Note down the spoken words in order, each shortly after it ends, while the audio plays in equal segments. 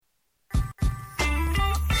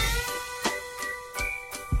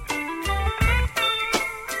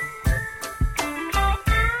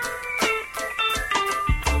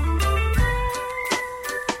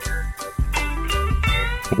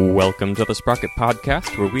Welcome to the Sprocket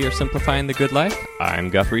Podcast, where we are simplifying the good life. I'm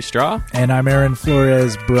Guthrie Straw. And I'm Aaron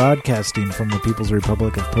Flores, broadcasting from the People's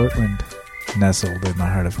Republic of Portland, nestled in the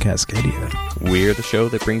heart of Cascadia. We're the show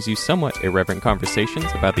that brings you somewhat irreverent conversations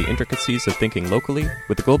about the intricacies of thinking locally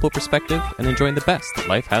with a global perspective and enjoying the best that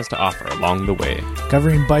life has to offer along the way.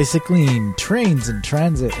 Covering bicycling, trains and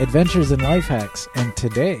transit, adventures and life hacks, and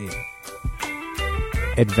today,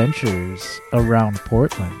 adventures around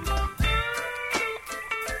Portland.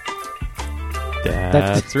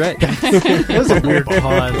 That's right. That was a weird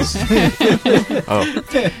pause.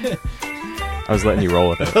 I was letting you roll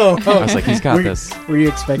with it. I was like, he's got this. Were you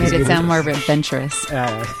expecting Made it sound more adventurous. it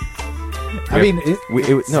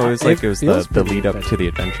was like it was the lead up adventurous. to the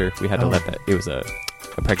adventure. We had to let that. It was a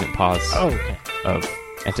pregnant pause of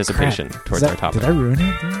anticipation towards our topic. Did I ruin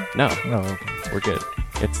it then? No. Oh, okay. We're good.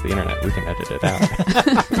 It's the internet. We can edit it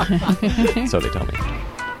out. So they tell me.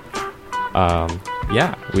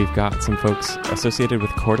 Yeah, we've got some folks associated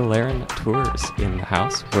with Cordilleran Tours in the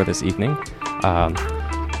house for this evening.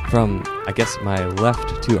 From, I guess, my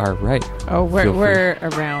left to our right. Oh, we're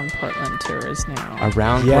around Portland Tours now.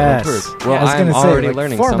 Around Yes. Portland Tours. Yeah, Well, I was I'm gonna say, already like,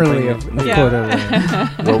 learning formerly something. of Yeah.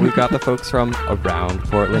 Cordilleran. Well, we've got the folks from Around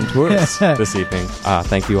Portland Tours this evening.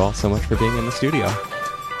 Thank you all so much for being in the studio.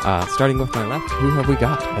 Starting with my left, who have we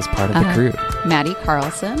got as part of the crew? Maddie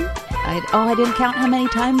Carlson. I didn't count how many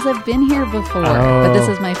times I've been here before, but this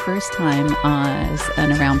is my first time as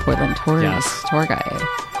an Around Portland Tours tour guide.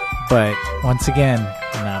 But once again,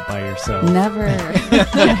 not by yourself. Never.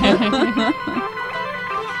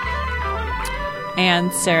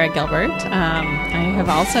 And Sarah Gilbert. I have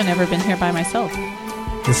also never been here by myself.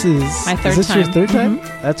 This is My third is this your time. third time?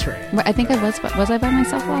 Mhm. That's right. I think I was I by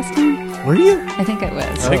myself last time? Were you? I think I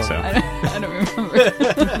was. I think so. I don't remember.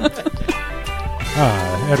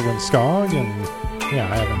 Edwin Skog, and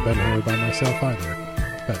I haven't been here by myself either.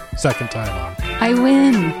 But second time on. I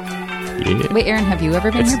win. Yeah. Wait, Aaron, have you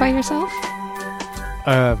ever been here by yourself?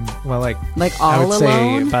 Well, like All I would alone?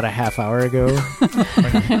 say about a halh hour ago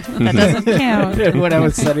That doesn't count. when I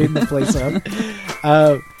was setting the place up.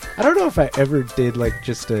 I don't know if I ever did like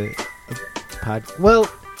just a pod. Well,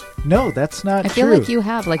 no, that's not I feel true. like you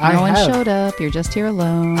have. Like, I no one have. showed up. You're just here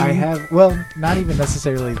alone. I have. Well, not even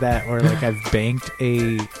necessarily that. Or like I've banked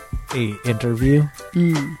a interview,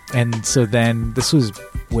 and so then this was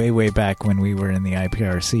way back when we were in the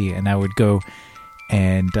IPRC, and I would go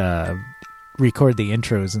and record the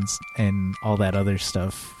intros and all that other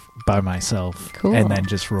stuff by myself, Cool. and then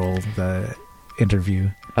just roll the interview.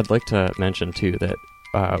 I'd like to mention, too, that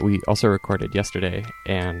we also recorded yesterday,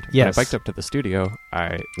 and when I Yes. biked up to the studio,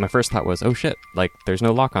 my first thought was, oh shit, like, there's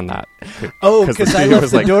no lock on that. Oh, 'Cause the because I studio left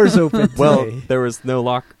was the like- doors open today. Well, there was no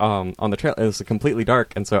lock on the trail. It was completely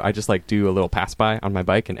dark, and so I just like do a little pass by on my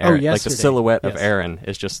bike, and Aaron, like the yesterday. silhouette of Yes. Aaron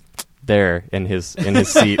is just there in his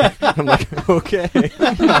seat. I'm like, okay,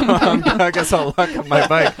 I guess I'll lock up my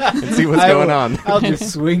bike and see what's going on. I'll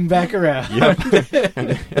just swing back around. Yep. and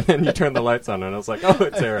then you turn the lights on, and I was like, oh,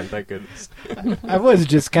 it's Aaron. Thank goodness. I was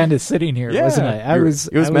just kind of sitting here, Yeah. wasn't I? I It was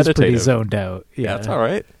was I was pretty meditative. zoned out. Yeah, that's all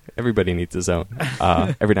right. Everybody needs a zone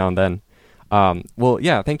every now and then. Well,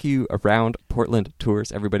 yeah, thank you, Around Portland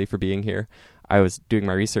Tours, everybody, for being here. I was doing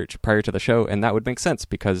my research prior to the show, and that would make sense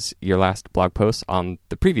because your last blog post on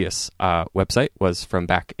the previous website was from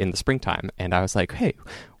back in the springtime, and I was like, hey,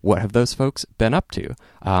 what have those folks been up to?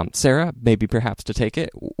 Sarah, maybe perhaps to take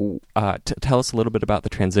it, tell us a little bit about the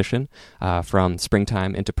transition from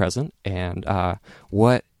springtime into present, and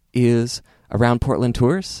what is Around Portland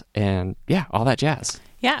Tours, and yeah, all that jazz.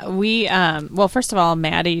 Yeah, we, well, first of all,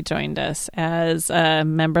 Maddie joined us as a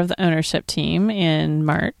member of the ownership team in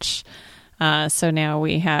March. So now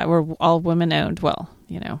we're all women owned. Well,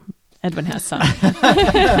 Edwin has some.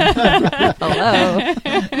 Hello.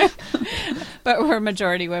 But we're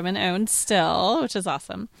majority women owned still, which is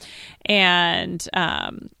awesome. And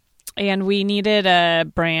we needed a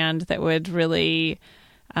brand that would really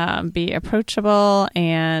be approachable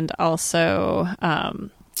and also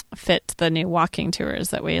fit the new walking tours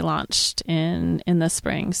that we launched in the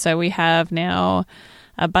spring. So we have now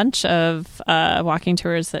a bunch of walking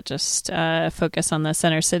tours that just focus on the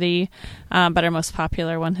center city, but our most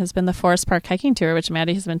popular one has been the Forest Park hiking tour, which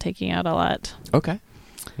Maddie has been taking out a lot. Okay,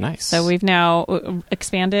 nice. So we've now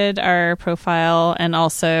expanded our profile and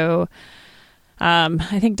also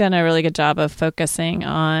I think done a really good job of focusing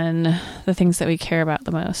on the things that we care about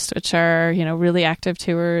the most, which are, really active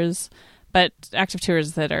tours, but active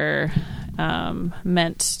tours that are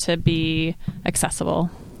meant to be accessible.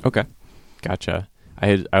 Okay, gotcha.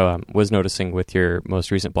 I was noticing with your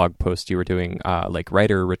most recent blog post, you were doing like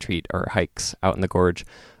writer retreat or hikes out in the gorge.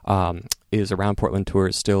 Is Around Portland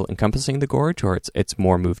Tours still encompassing the gorge, or it's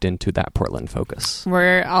more moved into that Portland focus?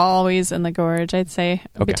 We're always in the gorge, I'd say.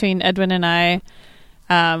 Okay. Between Edwin and I,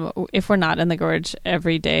 if we're not in the gorge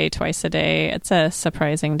every day, twice a day, it's a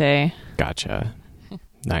surprising day. Gotcha.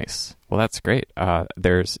 Nice. Well, that's great.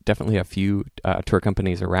 There's definitely a few tour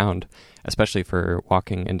companies around, especially for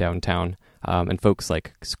walking in downtown. And folks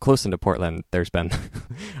like close into Portland, there's been,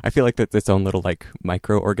 I feel like that's its own little like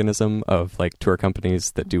microorganism of like tour companies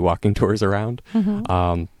that do walking tours around.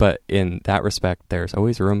 Mm-hmm. But in that respect, there's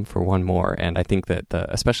always room for one more. And I think that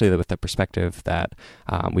especially with the perspective that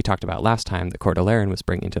we talked about last time, that Cordilleran was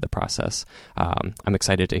bringing to the process, I'm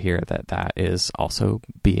excited to hear that is also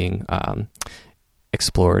being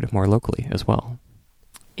explored more locally as well.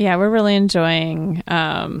 Yeah, we're really enjoying,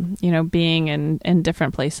 being in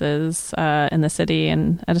different places in the city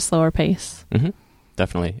and at a slower pace. Mm-hmm.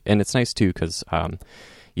 Definitely. And it's nice, too, because,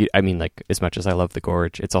 like, as much as I love the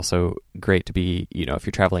gorge, it's also great to be, if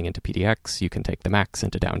you're traveling into PDX, you can take the Max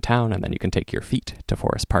into downtown, and then you can take your feet to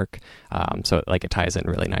Forest Park. So, it ties in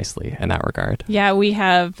really nicely in that regard. Yeah, we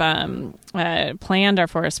have planned our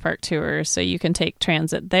Forest Park tour, so you can take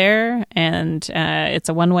transit there, and it's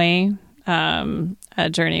a one-way a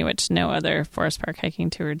journey, which no other Forest Park hiking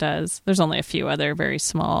tour does. There's only a few other very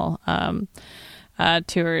small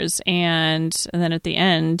tours, and then at the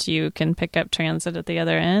end you can pick up transit at the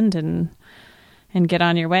other end and get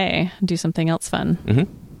on your way, do something else fun.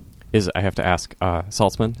 Mm-hmm. I have to ask,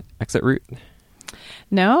 Saltzman exit route?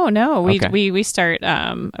 No, Okay. we start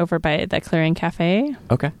over by the Clearing Cafe.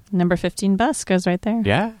 Okay. Number 15 bus goes right there.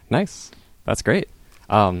 Yeah, nice. That's great.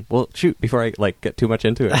 Well, shoot! Before I get too much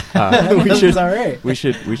into it, we should. All right. We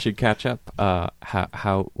should catch up.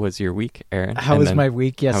 How was your week, Aaron? How was my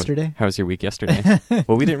week yesterday? How was your week yesterday?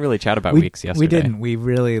 Well, we didn't really chat about weeks yesterday. We didn't. We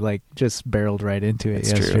really just barreled right into it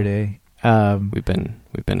yesterday. We've been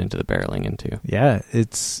into the barreling into. Yeah,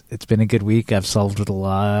 it's been a good week. I've solved a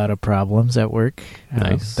lot of problems at work.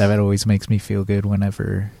 Nice. That always makes me feel good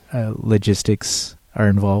whenever logistics are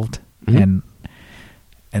involved. Mm-hmm.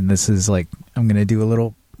 And this is like, I'm going to do a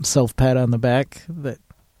little self-pat on the back that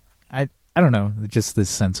I don't know, just this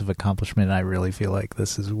sense of accomplishment. I really feel like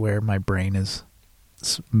this is where my brain is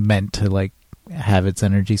meant to have its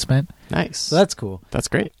energy spent. Nice. So that's cool. That's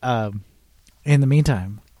great. In the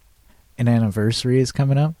meantime, an anniversary is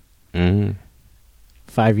coming up.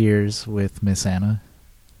 5 years with Miss Anna.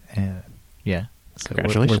 And yeah. So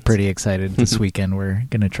Congratulations. we're pretty excited. This weekend we're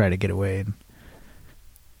going to try to get away and,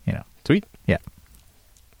 Sweet. Yeah.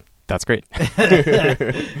 That's great.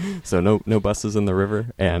 So no buses in the river,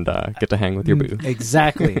 and get to hang with your boo.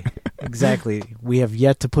 Exactly. We have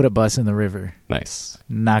yet to put a bus in the river. Nice.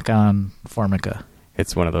 Knock on Formica.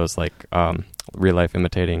 It's one of those real life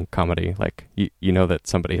imitating comedy. Like you know that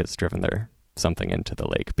somebody has driven something into the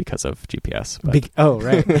lake because of GPS. But,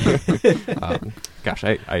 right. Gosh,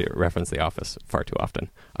 I reference The Office far too often.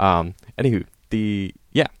 Anywho,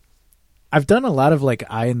 I've done a lot of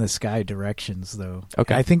eye in the sky directions though.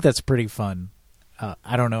 Okay. I think that's pretty fun.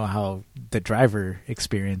 I don't know how the driver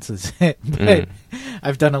experiences it, but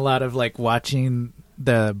I've done a lot of watching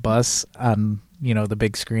the bus on, the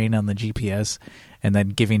big screen on the GPS and then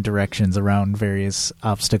giving directions around various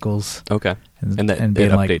obstacles. Okay. And it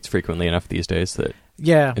updates frequently enough these days that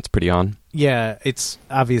it's pretty on. Yeah, it's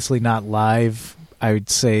obviously not live. I would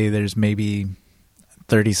say there's maybe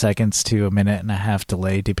 30 seconds to a minute and a half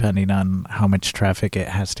delay, depending on how much traffic it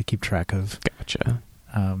has to keep track of. Gotcha.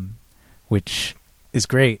 Which is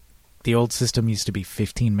great. The old system used to be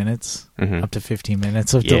 15 minutes, Mm-hmm. up to 15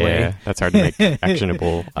 minutes of delay. Yeah, that's hard to make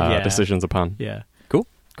actionable decisions upon. Yeah. Cool.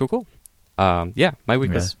 My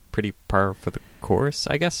week was pretty par for the course,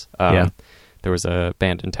 I guess. There was a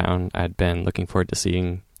band in town I'd been looking forward to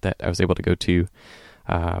seeing that I was able to go to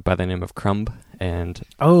by the name of Crumb, and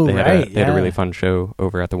they had a really fun show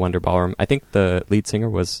over at the Wonder Ballroom. I think the lead singer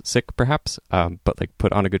was sick, perhaps, but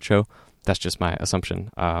put on a good show. That's just my assumption.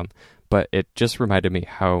 But it just reminded me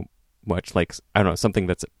how much I don't know, something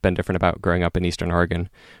that's been different about growing up in Eastern Oregon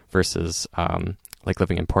versus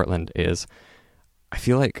living in Portland is I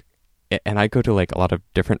feel like, and I go to a lot of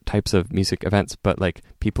different types of music events, but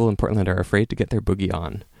people in Portland are afraid to get their boogie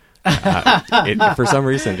on. For some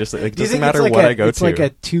reason, just it doesn't matter what I go it's to. It's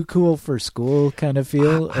like a too cool for school kind of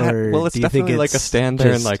feel, or well, it's definitely a stand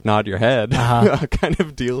there and nod your head kind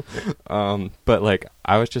of deal. But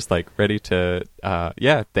I was just ready to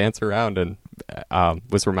dance around, and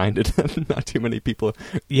was reminded that not too many people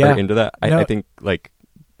are into that. I think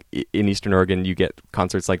in Eastern Oregon, you get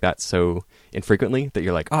concerts like that so infrequently that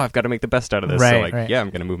you're like, oh, I've got to make the best out of this. Right, so like, right. yeah, I'm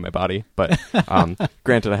going to move my body. But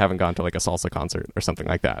granted, I haven't gone to like a salsa concert or something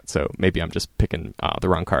like that. So maybe I'm just picking the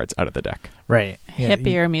wrong cards out of the deck. Right. Yeah,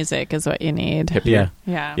 Hippier music is what you need. Hippier.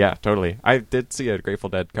 Yeah. Yeah, totally. I did see a Grateful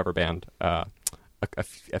Dead cover band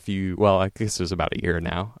a few, well, I guess it was about a year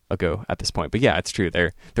now ago at this point. But yeah, it's true.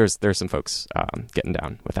 There's some folks getting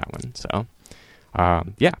down with that one. So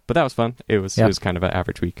yeah, but that was fun. It was kind of an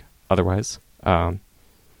average week. Otherwise,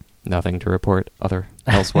 nothing to report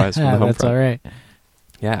elsewise from the home That's front. all right.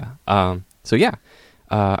 Yeah. So yeah,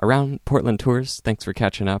 around Portland tours. Thanks for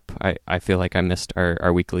catching up. I feel like I missed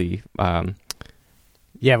our weekly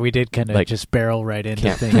Yeah, we did kind of like just barrel right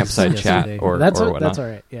into things. campsite chat yesterday. or that's whatnot. That's all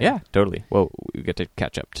right. Yeah, totally. Well, we get to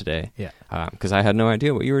catch up today. Yeah. Because I had no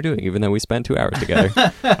idea what you were doing, even though we spent 2 hours together.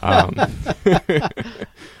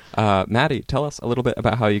 Maddie, tell us a little bit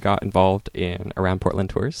about how you got involved in Around Portland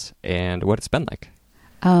Tours and what it's been like.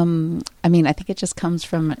 I mean, I think it just comes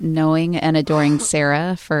from knowing and adoring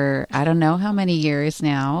Sarah for I don't know how many years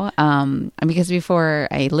now. Because before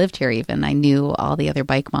I lived here, even I knew all the other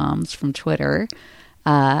bike moms from Twitter.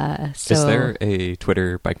 Is there a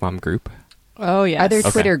Twitter bike mom group? Oh, yes. Are there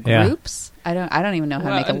Twitter Yeah. groups? I don't even know how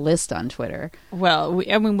to make a list on Twitter. Well,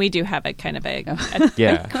 we do have a kind of a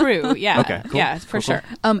Yeah. crew. Yeah. Okay, cool. Yeah, for sure.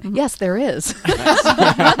 Yes, there is. There's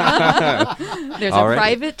All a right.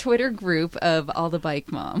 private Twitter group of all the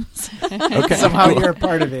bike moms. Okay. Somehow you're a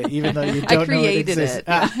part of it, even though you don't I created know it exists.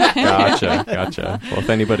 Gotcha. Well, if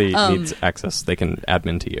anybody needs access, they can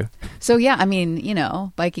admin to you. So yeah, I mean,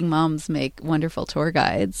 biking moms make wonderful tour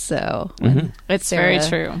guides. So when It's Sarah, very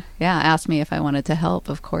true. Yeah, asked me if I wanted to help.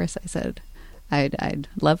 Of course, I said I'd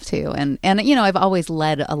love to. And I've always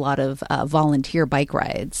led a lot of volunteer bike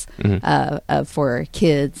rides for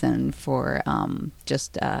kids and for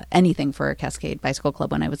just anything for Cascade Bicycle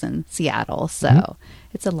Club when I was in Seattle. So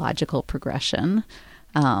it's a logical progression.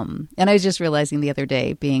 And I was just realizing the other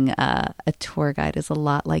day being a tour guide is a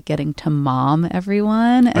lot like getting to mom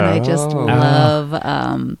everyone. And I just love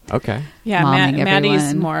Okay. Yeah, momming Maddie's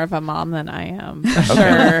everyone. more of a mom than I am. For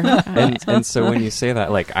sure. And so when you say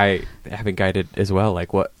that, like I haven't guided as well,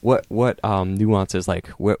 like what nuances, like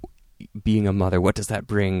what being a mother, what does that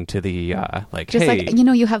bring to the just hey, like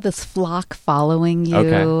you have this flock following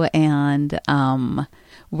you, and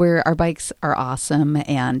where our bikes are awesome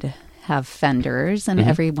and have fenders, and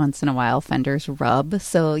every once in a while fenders rub.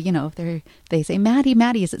 So if they say,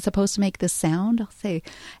 Maddie, is it supposed to make this sound? I'll say,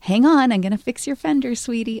 hang on, I'm gonna fix your fender,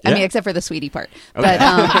 sweetie. I mean, except for the sweetie part. Okay. But it's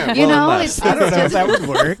I don't know if just that would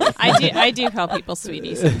work. I do call people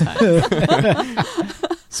sweetie sometimes.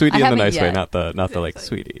 sweetie I in the haven't nice way, yet. not the like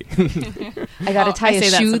sweetie. I got to tie I a say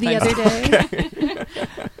that shoe the sometimes. other day.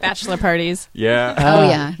 Bachelor parties. Yeah. Oh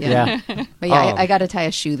yeah. Yeah. But yeah, I got to tie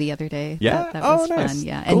a shoe the other day. Yeah? That was Oh, nice. fun.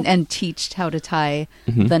 Yeah, Cool. and teach how to tie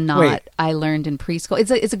the knot Wait. I learned in preschool.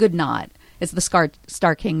 It's a good knot. It's the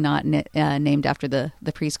Star King knot named after the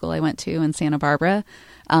preschool I went to in Santa Barbara.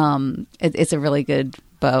 It's a really good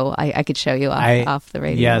bow. I could show you off the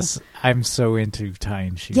radio. Yes, I'm so into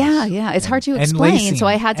tying shoes. Yeah. It's hard to And explain, lacing- so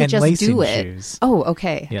I had to and just lacing do it. shoes. Oh,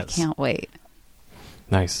 okay. Yes. I can't wait.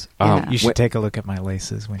 Nice. Yeah. You should take a look at my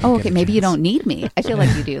laces when you Oh, get okay. a Maybe you chance. don't need me. I feel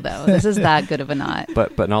like you do, though. This is that good of a knot.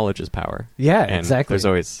 But knowledge is power. Yeah, And exactly. it's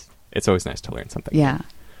always nice to learn something. Yeah.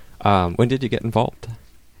 When did you get involved?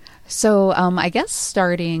 So I guess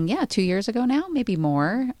starting 2 years ago now, maybe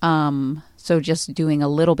more. So just doing a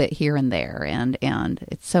little bit here and there, and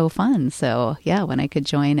it's so fun. So yeah, when I could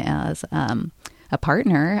join as a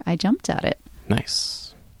partner, I jumped at it. Nice.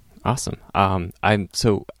 Awesome. I'm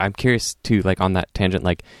curious too, like on that tangent,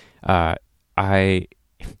 like I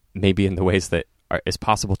maybe in the ways that is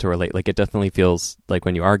possible to relate, like it definitely feels like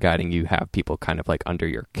when you are guiding, you have people kind of like under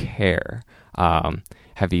your care.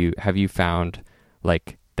 Have you found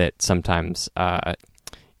like that sometimes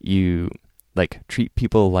you like treat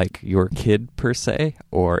people like your kid per se,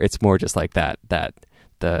 or it's more just like that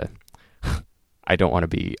the I don't want to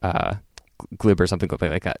be glib or something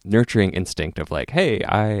like that nurturing instinct of like, hey,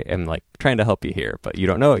 I am like trying to help you here, but you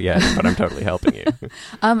don't know it yet, but I'm totally helping you.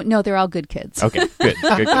 No, they're all good kids. Okay, good.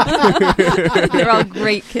 They're all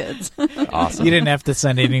great kids. Awesome. You didn't have to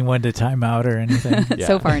send anyone to timeout or anything. Yeah.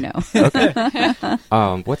 So far, no.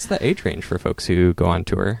 Okay. What's the age range for folks who go on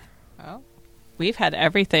tour? Oh, we've had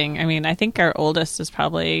everything. I mean, I think our oldest is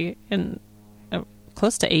probably in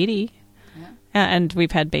close to 80. Yeah. And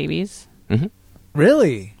we've had babies. Mm-hmm.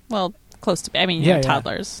 Really? Well, close to, I mean, Yeah.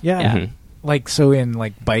 toddlers. Yeah. Mhm. Like so in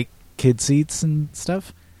like bike kid seats and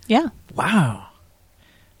stuff? Yeah. Wow.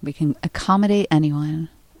 We can accommodate anyone.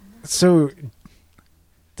 So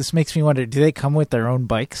this makes me wonder, do they come with their own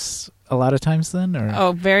bikes a lot of times then? Or?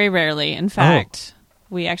 Oh, very rarely. In fact,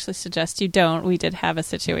 we actually suggest you don't. We did have a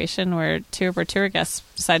situation where 2 of our tour guests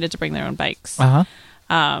decided to bring their own bikes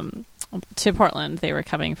to Portland. They were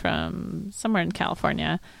coming from somewhere in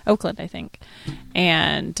California, Oakland, I think.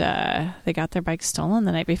 And they got their bike stolen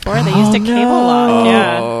the night before. They used a cable lock.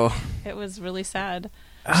 Yeah. It was really sad.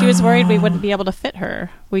 She was worried we wouldn't be able to fit her.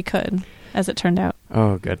 We could, as it turned out.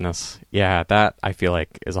 Oh, goodness. Yeah, that I feel like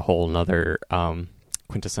is a whole nother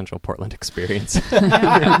quintessential Portland experience. And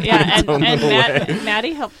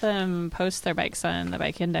Maddie helped them post their bikes on the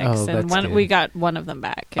Bike Index, and we got one of them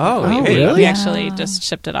back. Really? We actually just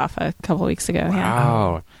shipped it off a couple weeks ago.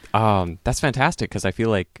 Wow. Yeah. That's fantastic, because I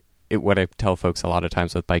feel like what I tell folks a lot of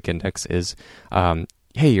times with Bike Index is,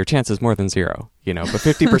 hey, your chance is more than 0, but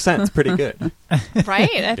 50% is pretty good.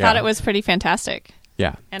 Right? I thought it was pretty fantastic.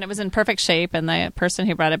 Yeah. And it was in perfect shape, and the person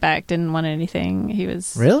who brought it back didn't want anything. He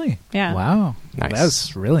was... Really? Yeah. Wow. Nice. That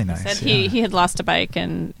was really nice. Said he had lost a bike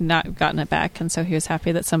and not gotten it back, and so he was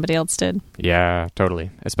happy that somebody else did. Yeah, totally.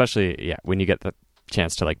 Especially, when you get the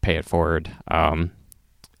chance to, pay it forward,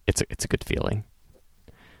 it's a good feeling.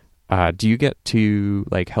 Do you get to,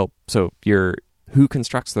 help... So, who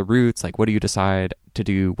constructs the routes? What do you decide to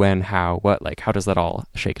do, when, how, what? How does that all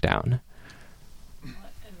shake down?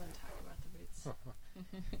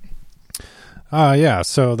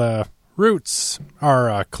 So the routes are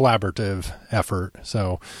a collaborative effort.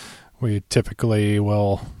 So we typically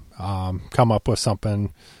will come up with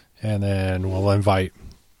something, and then we'll invite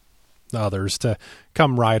the others to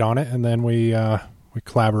come ride on it, and then we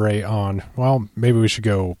collaborate on, well, maybe we should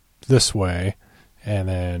go this way, and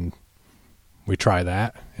then we try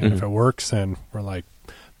that, and if it works, then we're like,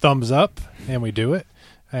 thumbs up, and we do it.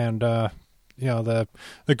 And the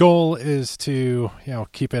goal is to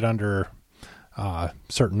keep it under a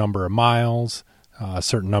certain number of miles, a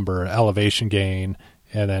certain number of elevation gain,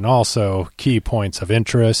 and then also key points of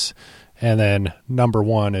interest. And then number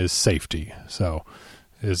 1 is safety. So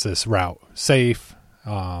is this route safe?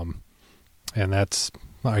 And that's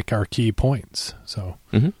our key points. So,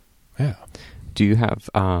 yeah. Do you have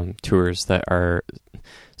tours that are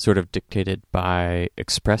sort of dictated by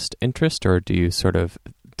expressed interest, or do you sort of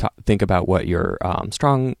think about what your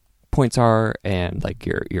strong points are and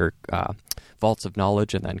your vaults of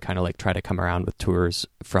knowledge, and then kind of try to come around with tours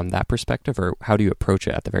from that perspective, or how do you approach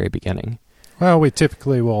it at the very beginning? Well, we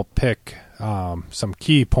typically will pick some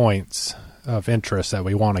key points of interest that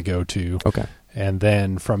we want to go to. Okay. And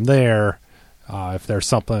then from there, if there's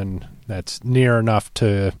something that's near enough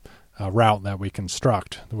to a route that we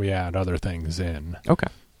construct, we add other things in. Okay.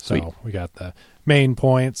 So Sweet. We got the main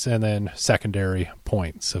points and then secondary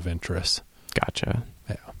points of interest. Gotcha.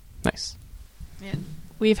 Yeah. Nice. Yeah.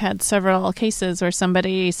 We've had several cases where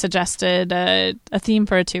somebody suggested a theme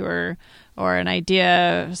for a tour or an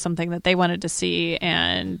idea, something that they wanted to see,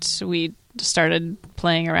 and we started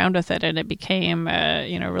playing around with it, and it became a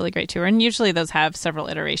really great tour. And usually those have several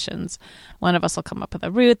iterations. One of us will come up with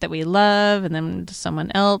a route that we love, and then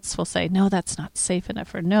someone else will say, no, that's not safe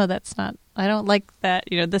enough, or no, that's not, I don't like that,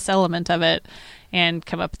 this element of it, and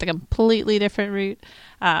come up with a completely different route.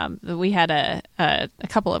 We had a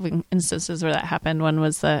couple of instances where that happened. One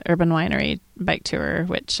was the Urban Winery bike tour,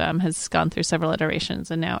 which has gone through several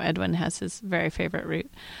iterations, and now Edwin has his very favorite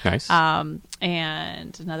route. Nice.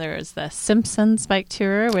 And another is the Simpsons bike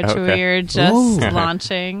tour, which we're just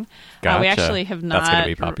launching. Gotcha. We actually have not. That's gonna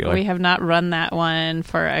be popular. We have not run that one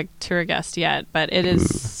for a tour guest yet, but it is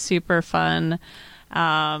super fun.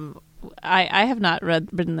 I have not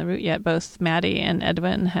ridden the route yet. Both Maddie and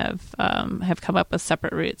Edwin have come up with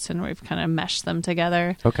separate routes, and we've kind of meshed them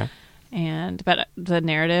together. Okay. But the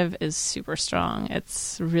narrative is super strong.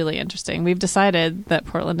 It's really interesting. We've decided that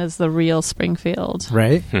Portland is the real Springfield.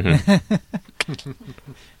 Right?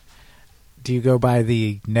 Do you go by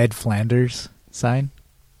the Ned Flanders sign?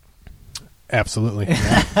 Absolutely.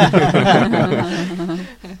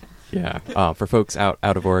 Yeah. For folks out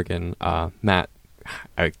of Oregon, Matt,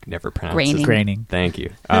 I never pronounce Graining. his Graining. Thank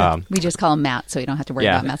you. We just call him Matt, so you don't have to worry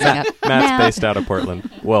about messing up. Matt's based out of Portland.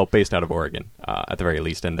 Well, based out of Oregon, at the very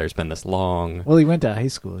least. And there's been this long... Well, he went to high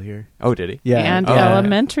school here. Oh, did he? Yeah. And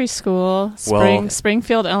elementary school,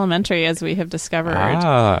 Springfield Elementary, as we have discovered,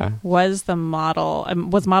 was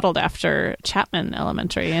modeled after Chapman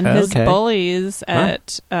Elementary, and his bullies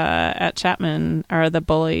at Chapman are the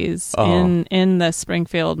bullies in the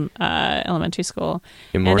Springfield Elementary School,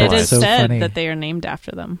 and it is said that they are named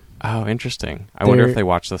after them. Oh, interesting. I wonder if they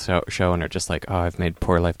watch the show and are just like, oh, I've made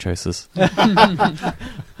poor life choices.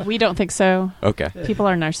 We don't think so. Okay. People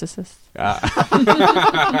are narcissists.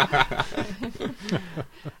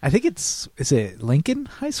 I think is it Lincoln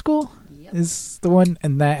High School? Yep. Is the one,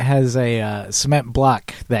 and that has a cement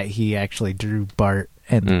block that he actually drew Bart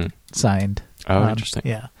and signed. Oh, interesting.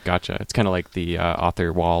 Yeah. Gotcha. It's kind of like the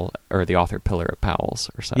author wall or the author pillar at Powell's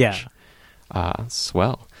or such. Yeah.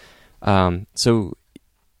 Swell. So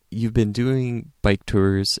you've been doing bike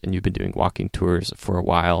tours and you've been doing walking tours for a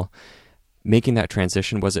while. Making that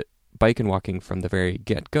transition, was it bike and walking from the very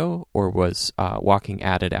get-go, or was walking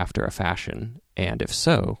added after a fashion? And if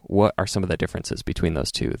so, what are some of the differences between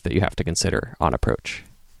those two that you have to consider on approach?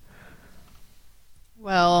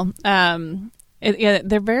 Well,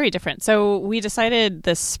 they're very different. So we decided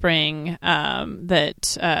this spring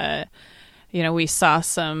that, we saw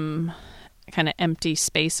some kind of empty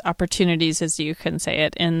space opportunities, as you can say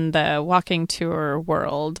it, in the walking tour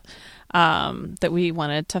world that we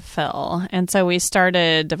wanted to fill. And so we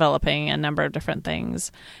started developing a number of different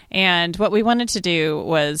things. And what we wanted to do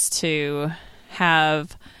was to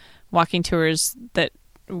have walking tours that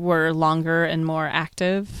were longer and more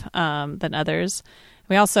active than others.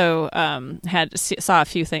 We also saw a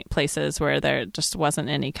few places where there just wasn't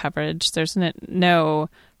any coverage. There's no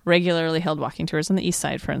regularly held walking tours on the east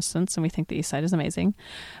side, for instance, and we think the east side is amazing.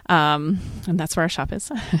 And that's where our shop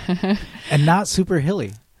is. And not super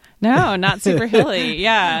hilly. No, not super hilly.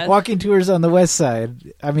 Yeah. Walking tours on the west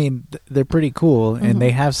side, I mean, they're pretty cool, and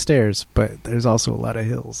they have stairs, but there's also a lot of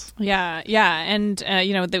hills. Yeah. And,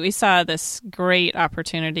 that we saw this great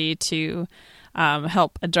opportunity to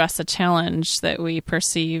help address a challenge that we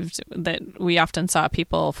perceived that we often saw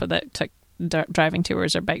people that took driving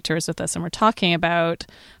tours or bike tours with us, and we're talking about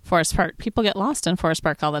Forest Park. People get lost in Forest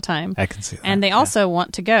Park all the time. I can see that. And they also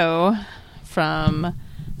want to go from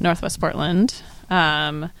Northwest Portland,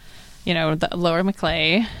 the Lower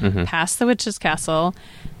Maclay, past the Witch's Castle.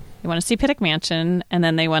 They want to see Pittock Mansion, and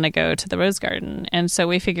then they want to go to the Rose Garden. And so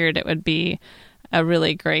we figured it would be a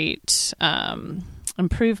really great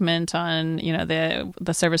improvement on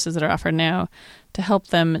the services that are offered now to help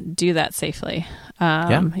them do that safely.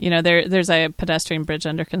 There's a pedestrian bridge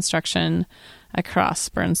under construction across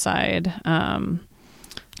Burnside.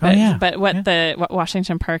 But what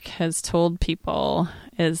Washington Park has told people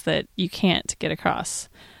is that you can't get across.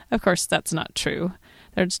 Of course, that's not true.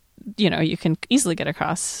 There's, you can easily get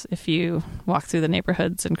across if you walk through the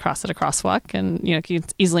neighborhoods and cross at a crosswalk, and you can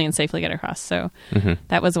easily and safely get across. So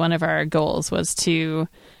that was one of our goals, was to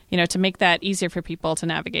make that easier for people to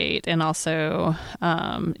navigate, and also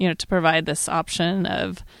to provide this option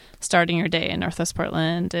of starting your day in Northwest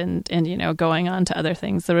Portland and going on to other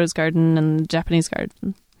things, the Rose Garden and the Japanese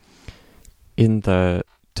Garden. In the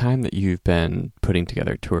time that you've been putting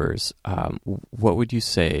together tours, what would you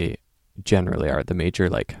say generally are the major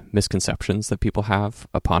misconceptions that people have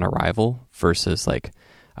upon arrival versus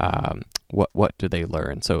what do they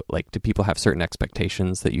learn? So do people have certain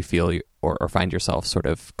expectations that you feel or find yourself sort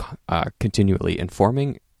of continually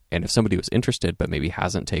informing? And if somebody was interested but maybe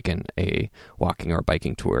hasn't taken a walking or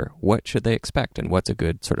biking tour, what should they expect, and what's a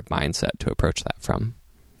good sort of mindset to approach that from?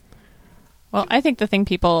 Well, I think the thing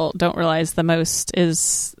people don't realize the most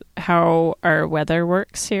is how our weather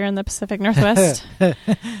works here in the Pacific Northwest. I've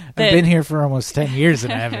been here for almost 10 years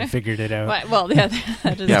and I haven't figured it out. Well, yeah,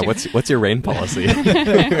 that is true. What's your rain policy?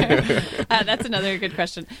 That's another good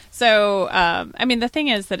question. So, the thing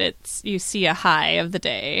is that you see a high of the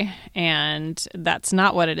day, and that's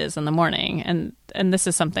not what it is in the morning. And this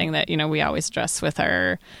is something that, we always address with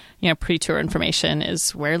our, pre-tour information,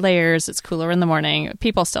 is wear layers. It's cooler in the morning.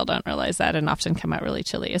 People still don't realize that and often come out really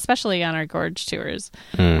chilly, especially on our gorge tours,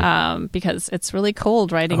 because it's really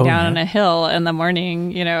cold riding down on a hill in the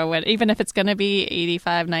morning, even if it's going to be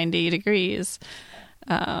 85, 90 degrees,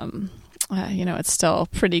 it's still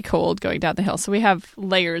pretty cold going down the hill. So we have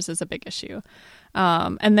layers as a big issue.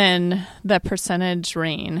 And then the percentage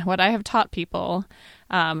rain. What I have taught people,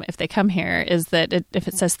 if they come here, is that if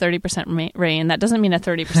it says 30% rain, that doesn't mean a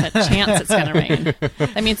 30% chance it's going to rain.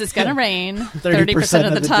 That means it's going to rain 30%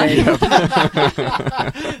 of the time.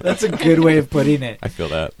 That's a good way of putting it. I feel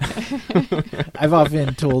that. I've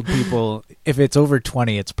often told people, if it's over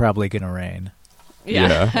 20, it's probably going to rain.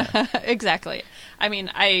 Yeah. Exactly.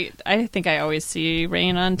 I think I always see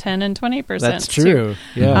rain on 10 and 20%. That's true. Too.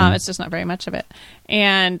 Yeah. It's just not very much of it.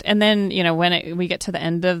 And then, when we get to the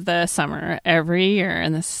end of the summer every year,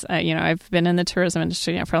 and this, I've been in the tourism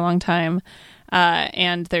industry now for a long time,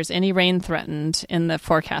 and there's any rain threatened in the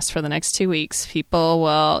forecast for the next 2 weeks, people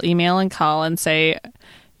will email and call and say,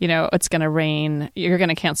 it's going to rain. You're going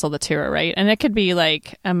to cancel the tour, right? And it could be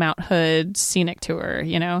like a Mount Hood scenic tour,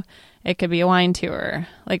 It could be a wine tour.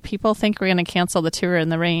 People think we're going to cancel the tour in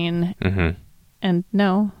the rain, and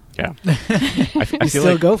no. Yeah, I feel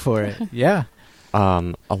still go for it. Yeah,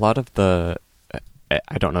 A lot of the,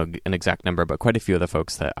 I don't know an exact number, but quite a few of the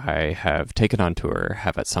folks that I have taken on tour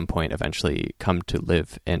have at some point eventually come to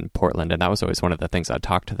live in Portland. And that was always one of the things I'd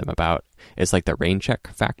talk to them about, is like the rain check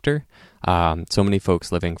factor. So many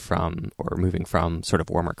folks living from or moving from sort of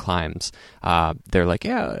warmer climes, they're like,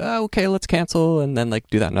 yeah, okay, let's cancel and then like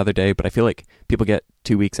do that another day. But I feel like people get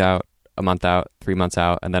 2 weeks out, a month out, 3 months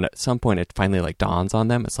out, and then at some point it finally like dawns on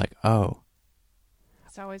them. It's like, oh,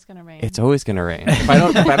 It's always going to rain. it's always going to rain. If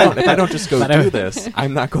I don't just go do this,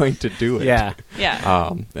 I'm not going to do it. Yeah.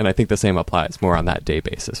 Yeah. And I think the same applies more on that day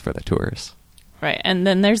basis for the tours. Right. And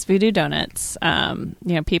then there's Voodoo Donuts.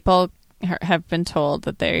 People have been told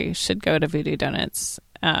that they should go to Voodoo Donuts.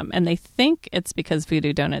 And they think it's because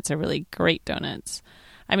Voodoo Donuts are really great donuts.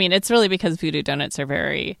 I mean, it's really because Voodoo Donuts are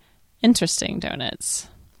very interesting donuts.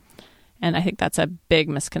 And I think that's a big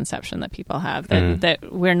misconception that people have,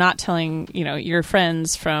 that we're not telling, your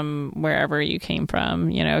friends from wherever you came from,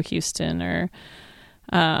 Houston or,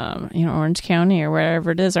 Orange County or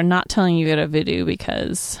wherever it is, are not telling you to go to Voodoo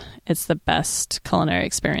because it's the best culinary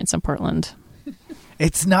experience in Portland.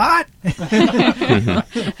 It's not.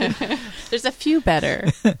 There's a few better.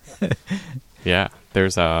 Yeah.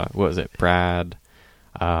 There's, what was it? Brad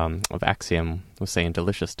of Axiom was saying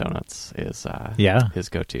Delicious Donuts is his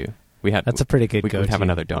go-to. That's a pretty good We go-to. could have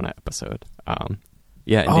another donut episode.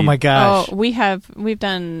 Yeah. Oh my gosh. Oh, we've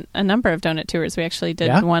done a number of donut tours. We actually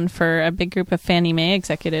did one for a big group of Fannie Mae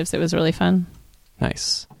executives. It was really fun.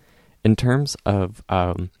 Nice. In terms of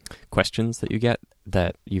questions that you get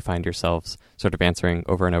that you find yourselves sort of answering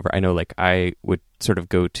over and over, I know like I would sort of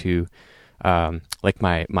go to like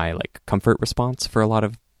my like comfort response for a lot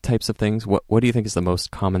of types of things. What do you think is the most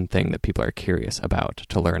common thing that people are curious about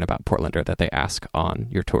to learn about Portland, or that they ask on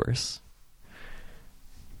your tours?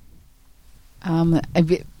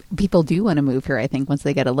 People do want to move here, I think, once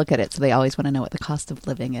they get a look at it. So they always want to know what the cost of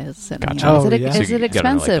living is. And, Gotcha. is it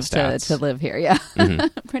expensive to to live here? Yeah,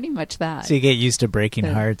 Mm-hmm. pretty much that. So you get used to breaking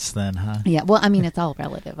hearts then, huh? Yeah, well, I mean, it's all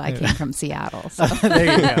relative. I came from Seattle, so There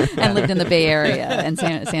you go. and lived in the Bay Area and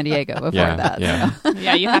San Diego before that. Yeah. So.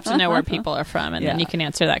 Yeah, you have to know where people are from, and then you can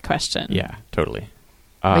answer that question. Yeah, totally.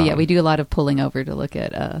 But yeah, we do a lot of pulling over to look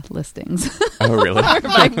at listings. Oh, really?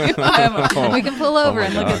 We can pull over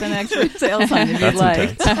and look at the next for sale sign if you'd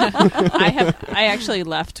like. I actually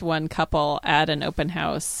left one couple at an open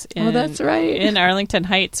house that's right. in Arlington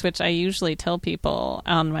Heights, which I usually tell people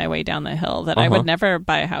on my way down the hill that I would never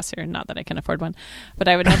buy a house here. Not that I can afford one, but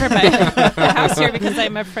I would never buy a house here because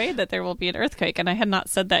I'm afraid that there will be an earthquake. And I had not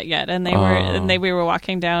said that yet. And we were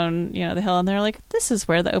walking down the hill, and they're like, "This is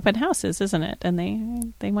where the open house is, isn't it?" And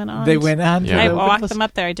they went on. They went on. Yeah. I to the walked open them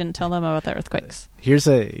up there. I didn't tell them about the earthquakes. Here's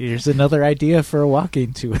another idea for a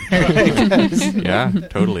walking tour. Yeah,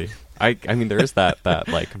 totally. I mean, there is that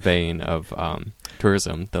like vein of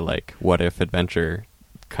tourism, the like what if adventure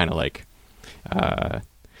kind of like.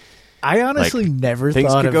 I honestly never things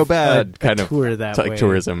thought could of go bad, a kind of tour that like way.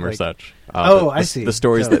 tourism or Like, such. I see. The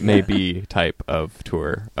stories So- that may be type of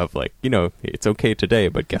tour of like, it's okay today,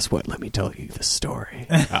 but guess what? Let me tell you the story.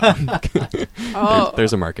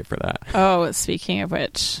 There's a market for that. Oh, speaking of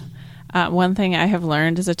which, one thing I have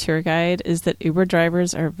learned as a tour guide is that Uber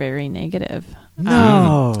drivers are very negative.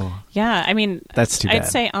 No. Yeah, I mean, That's too I'd bad.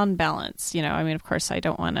 say on balance, I mean, of course, I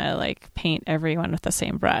don't want to like paint everyone with the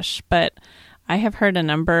same brush, but I have heard a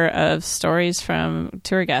number of stories from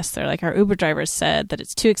tour guests. They're like, our Uber driver said that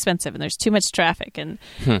it's too expensive and there's too much traffic and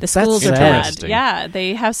the schools are bad. interesting. Yeah,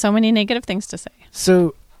 they have so many negative things to say.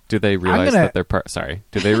 So Do they realize that they're part? Sorry.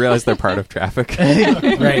 Do they realize they're part of traffic?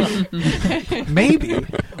 right. Maybe.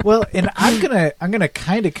 Well, and I'm gonna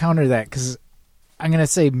kind of counter that because I'm gonna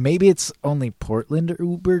say maybe it's only Portland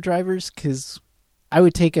Uber drivers, because I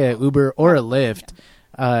would take a Uber or a Lyft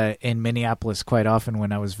in Minneapolis quite often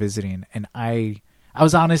when I was visiting, and I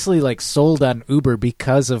was honestly like sold on Uber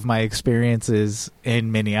because of my experiences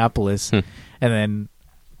in Minneapolis, and then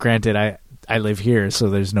granted I live here, so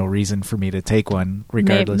there's no reason for me to take one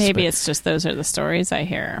regardless. Maybe but- it's just those are the stories I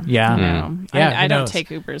hear. Yeah. You know? Yeah, I who don't knows? take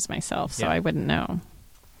Ubers myself, so Yeah. I wouldn't know.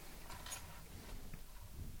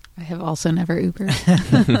 I have also never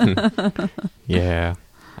Ubered. Yeah.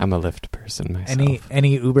 I'm a Lyft person myself.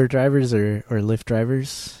 Any Uber drivers or Lyft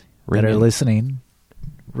drivers Ring that are in. listening,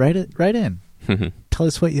 write in. Tell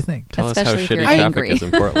us what you think. Tell us how Especially if shitty you're traffic angry. is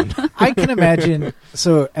in Portland. I can imagine,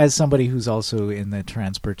 so as somebody who's also in the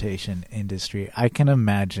transportation industry, I can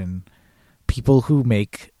imagine people who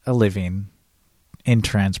make a living in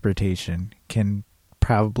transportation can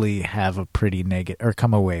probably have a pretty negative, or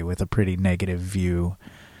come away with a pretty negative view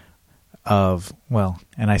of, well,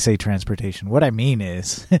 and I say transportation, what I mean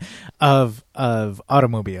is of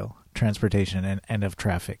automobile transportation and of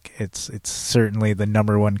traffic. It's certainly the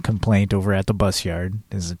number one complaint over at the bus yard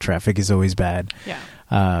is the traffic is always bad.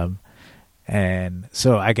 Yeah. And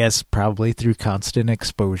so I guess probably through constant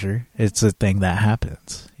exposure, it's a thing that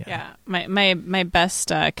happens. Yeah. My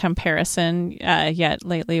best comparison yet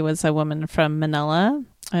lately was a woman from Manila,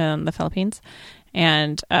 the Philippines.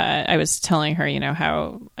 And I was telling her,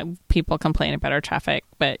 how people complain about our traffic,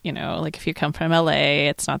 but, like if you come from LA,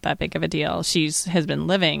 it's not that big of a deal. Has been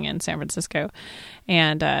living in San Francisco.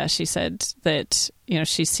 And she said that,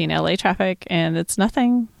 she's seen LA traffic and it's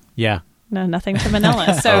nothing. Yeah. No, nothing to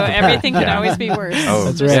Manila. So everything can always be worse. Oh,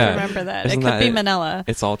 that's just right. remember that. Isn't it could that be it? Manila.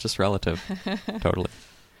 It's all just relative. Totally.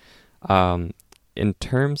 In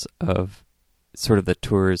terms of sort of the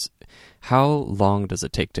tours, how long does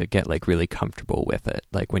it take to get like really comfortable with it?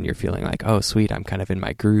 Like when you're feeling like, oh, sweet, I'm kind of in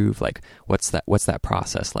my groove. Like what's that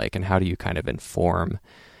process like? And how do you kind of inform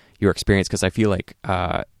your experience? Because I feel like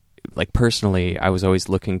personally, I was always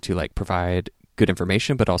looking to like provide good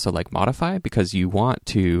information, but also like modify, because you want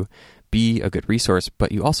to be a good resource,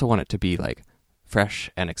 but you also want it to be like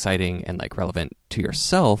fresh and exciting and like relevant to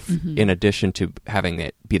yourself, in addition to having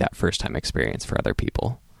it be that first time experience for other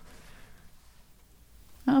people.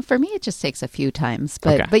 For me, it just takes a few times.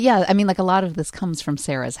 But yeah, I mean, like a lot of this comes from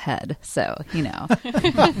Sarah's head. So,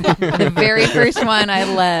 the very first one I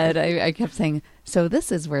led, I kept saying, so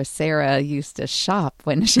this is where Sarah used to shop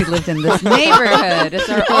when she lived in this neighborhood. It's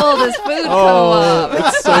our oldest food co-op.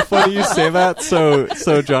 It's so funny you say that.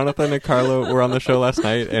 So Jonathan and Carlo were on the show last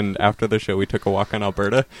night, and after the show we took a walk on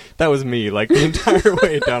Alberta. That was me, like the entire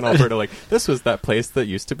way down Alberta. Like, this was that place that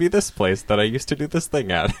used to be this place that I used to do this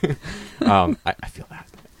thing at. I feel that.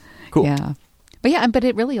 Cool. Yeah. But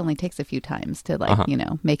it really only takes a few times to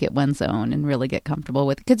make it one's own and really get comfortable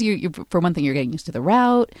with it. Because you for one thing, you're getting used to the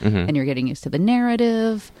route and you're getting used to the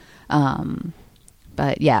narrative.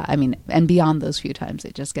 But yeah, I mean, and beyond those few times,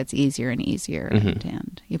 it just gets easier and easier.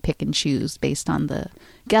 And you pick and choose based on the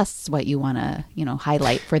guests what you want to,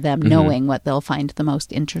 highlight for them, knowing what they'll find the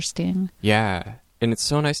most interesting. Yeah. And it's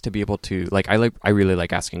so nice to be able to I really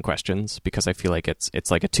like asking questions, because I feel like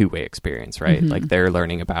it's like a two-way experience, right? Like they're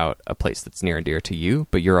learning about a place that's near and dear to you,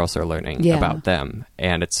 but you're also learning about them.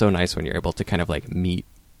 And it's so nice when you're able to kind of like meet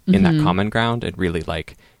in that common ground and really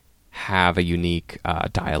like have a unique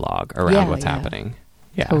dialogue around what's happening.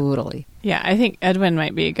 Yeah, totally. Yeah, I think Edwin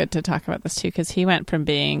might be good to talk about this too, because he went from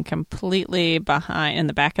being completely behind in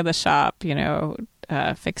the back of the shop,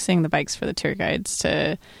 fixing the bikes for the tour guides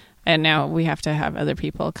and now we have to have other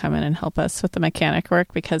people come in and help us with the mechanic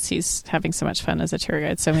work because he's having so much fun as a tour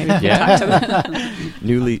guide. So maybe we can talk to them.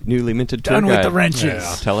 newly minted tour Done guide. with the wrenches.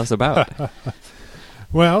 Yeah. Tell us about.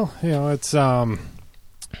 Well, it's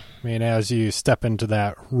as you step into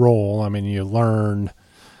that role, you learn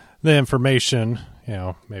the information.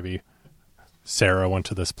 Maybe Sarah went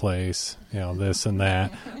to this place. This and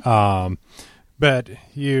that. But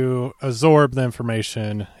you absorb the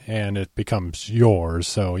information and it becomes yours.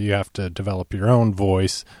 So you have to develop your own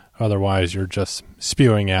voice. Otherwise, you're just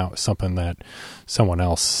spewing out something that someone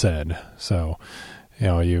else said. So,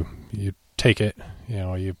 you take it,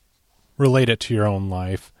 you relate it to your own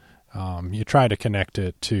life. You try to connect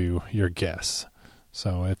it to your guests.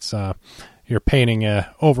 So it's you're painting an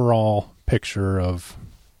overall picture of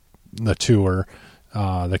the tour,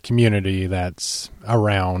 the community that's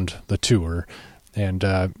around the tour. And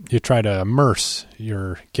you try to immerse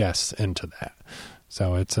your guests into that.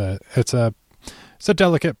 So it's a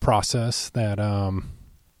delicate process that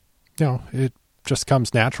it just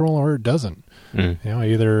comes natural or it doesn't.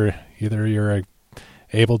 Either you're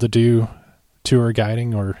able to do tour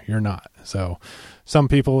guiding or you're not. So some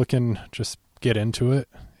people can just get into it.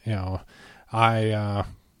 I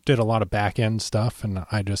did a lot of back end stuff, and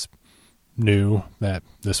I just knew that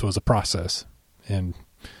this was a process, and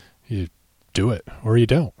you do it or you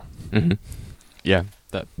don't. Yeah,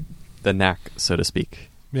 the knack, so to speak.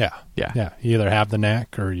 Yeah. You either have the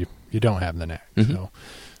knack or you don't have the knack. So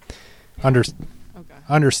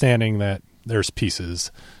understanding that there's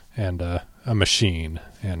pieces and a machine,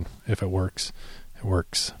 and if it works, it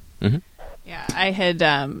works. Yeah,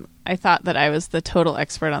 I thought that I was the total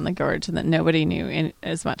expert on the gorge and that nobody knew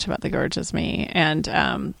as much about the gorge as me. And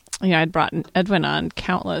I'd brought Edwin on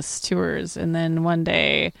countless tours, and then one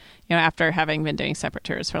day, after having been doing separate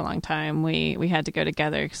tours for a long time, we had to go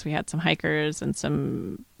together because we had some hikers and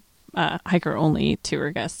some hiker-only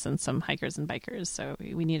tour guests and some hikers and bikers, so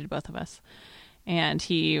we needed both of us. And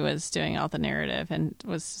he was doing all the narrative and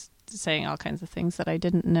was saying all kinds of things that I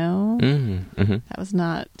didn't know. Mm-hmm. That was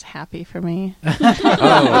not happy for me.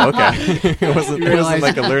 Oh, okay. It wasn't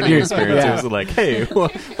like a learning experience. Yeah. It was like, hey,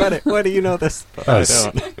 why do you know this? But I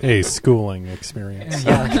don't. A schooling experience.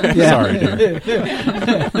 Yeah. Sorry, dear.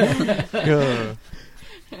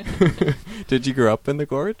 Did you grow up in the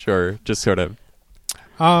gorge, or just sort of?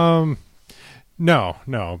 No,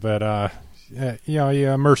 but you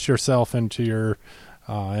immerse yourself into your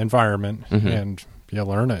environment, and you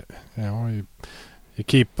learn it. You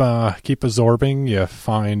keep absorbing. You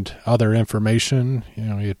find other information.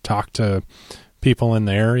 You talk to people in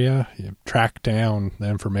the area. You track down the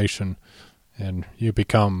information, and you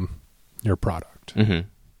become your product. Mm-hmm.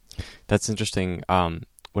 That's interesting.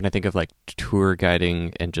 When I think of like tour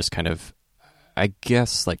guiding and just kind of, I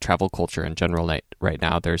guess, like travel culture in general right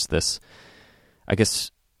now, there's this, I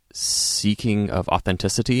guess, seeking of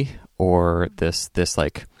authenticity, or this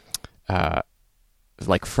like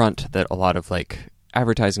front that a lot of like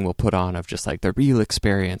advertising will put on of just like the real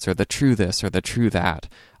experience or the true this or the true that.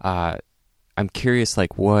 I'm curious,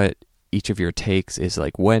 like, what each of your takes is,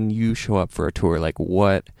 like, when you show up for a tour, like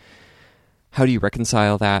how do you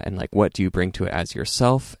reconcile that, and like what do you bring to it as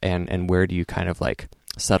yourself, and where do you kind of like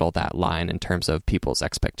settle that line in terms of people's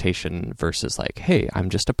expectation versus like, hey, I'm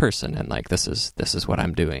just a person and like this is what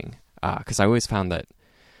I'm doing. Because I always found that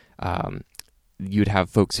you'd have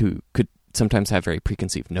folks who could sometimes have very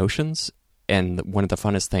preconceived notions, and one of the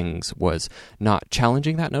funnest things was not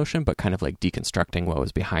challenging that notion, but kind of like deconstructing what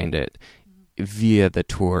was behind it via the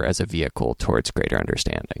tour as a vehicle towards greater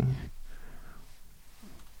understanding.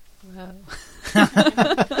 Wow.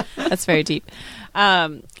 That's very deep.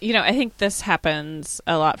 I think this happens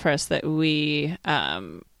a lot for us, that we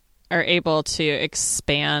are able to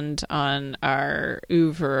expand on our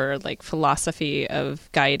oeuvre, like philosophy of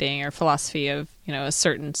guiding or philosophy of, a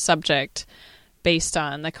certain subject based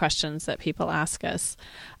on the questions that people ask us.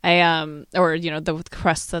 The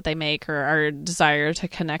requests that they make, or our desire to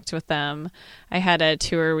connect with them. I had a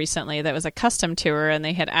tour recently that was a custom tour, and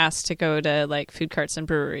they had asked to go to like food carts and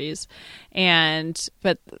breweries.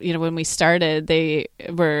 But when we started, they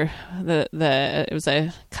were it was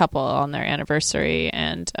a couple on their anniversary,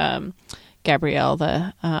 and Gabrielle,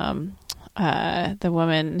 the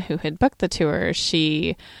woman who had booked the tour,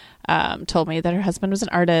 she told me that her husband was an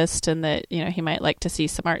artist, and that he might like to see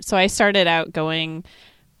some art. So I started out going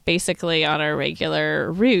basically on our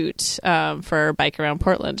regular route for our Bike Around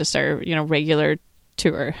Portland, just our regular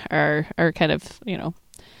tour, our kind of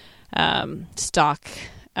stock.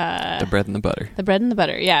 The bread and the butter. The bread and the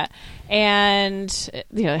butter, yeah. And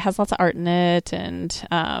it has lots of art in it, and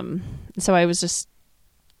so I was just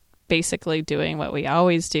basically doing what we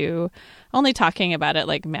always do, only talking about it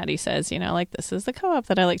like Maddie says, like, this is the co-op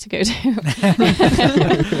that I like to go to.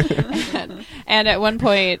 and at one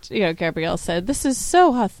point, Gabrielle said, "This is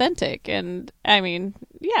so authentic." And I mean,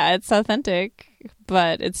 yeah, it's authentic,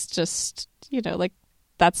 but it's just, like,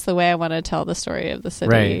 that's the way I want to tell the story of the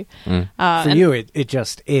city. Right. For you, it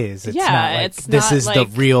just is. It's not like, this is the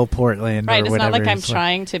real Portland, right? Or it's not like I'm like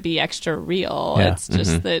trying to be extra real. Yeah. It's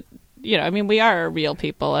just that, we are real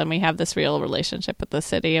people, and we have this real relationship with the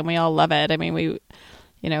city, and we all love it. I mean, we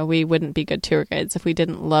wouldn't be good tour guides if we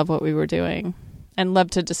didn't love what we were doing, and love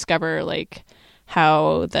to discover like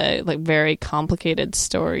how the like very complicated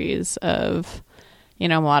stories of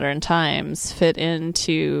modern times fit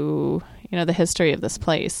into the history of this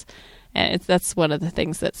place. And that's one of the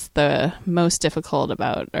things that's the most difficult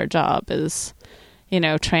about our job is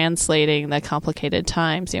translating the complicated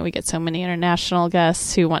times. We get so many international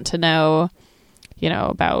guests who want to know,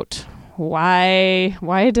 about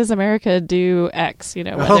why does America do X?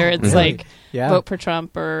 Whether it's like vote for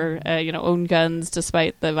Trump or own guns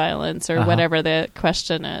despite the violence or whatever the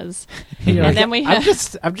question is. And then we have,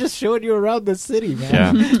 I'm just showing you around the city,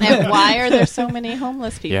 man. Yeah. And why are there so many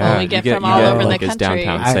homeless people? Yeah, we get from all over like, the is country.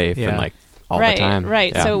 downtown safe and like all the time.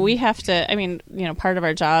 Right. Yeah. So we have to. I mean, part of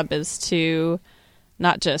our job is to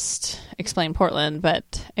not just explain Portland,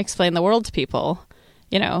 but explain the world to people,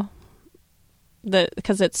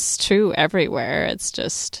 because it's true everywhere. It's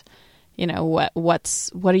just,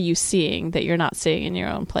 what are you seeing that you're not seeing in your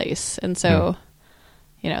own place? And so,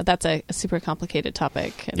 that's a super complicated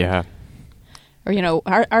topic. And, yeah.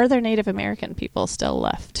 Or, are there Native American people still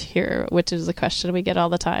left here? Which is a question we get all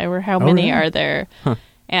the time. Or how many are there? Huh.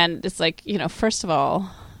 And it's like, first of all,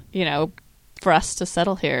 for us to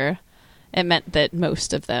settle here, it meant that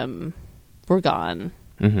most of them were gone,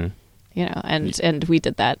 and we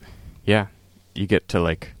did that. Yeah. You get to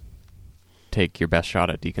like take your best shot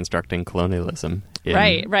at deconstructing colonialism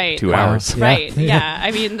in right. 2 Wow. hours. Yeah. Right. Yeah.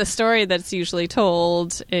 I mean, the story that's usually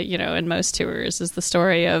told, in most tours is the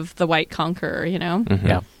story of the white conqueror, Mhm.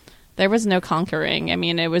 Yeah. There was no conquering. I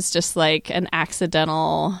mean, it was just like an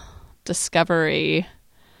accidental discovery,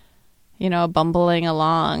 bumbling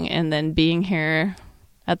along and then being here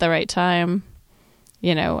at the right time,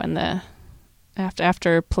 and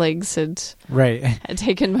after plagues had Right.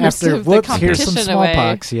 taken most After of the whoops, competition here's some away.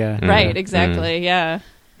 smallpox. Yeah. Mhm. Right, exactly. Yeah.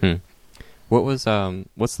 What's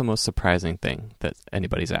the most surprising thing that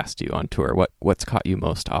anybody's asked you on tour? What's caught you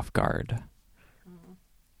most off guard?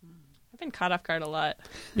 I've been caught off guard a lot.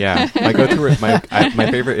 Yeah, I go through it.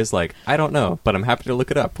 My favorite is like, I don't know, but I'm happy to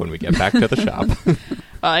look it up when we get back to the shop.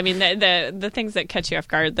 Well, I mean, the things that catch you off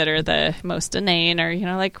guard that are the most inane are,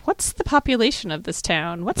 like, what's the population of this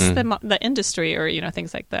town? What's the industry? Or,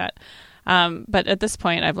 things like that. But at this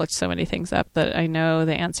point, I've looked so many things up that I know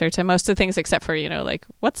the answer to most of the things except for, like,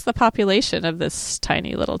 what's the population of this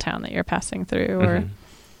tiny little town that you're passing through? Or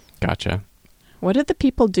Gotcha. what did the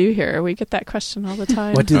people do here? We get that question all the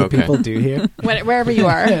time. What do the Okay. people do here? Wherever you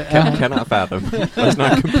are. Cannot fathom. Does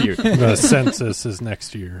not compute. The census is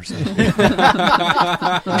next year. So.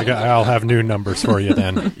 I'll have new numbers for you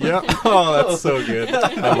then. Yeah. Oh, that's so good.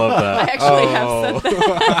 I love that. I actually have said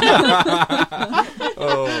that.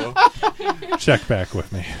 Oh. Check back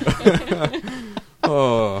with me.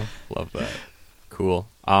 Oh, love that. Cool.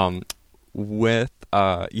 With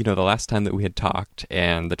the last time that we had talked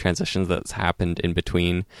and the transitions that's happened in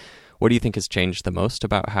between, what do you think has changed the most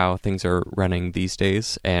about how things are running these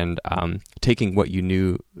days? And taking what you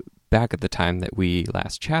knew back at the time that we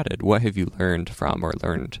last chatted, what have you learned from or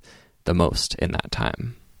learned the most in that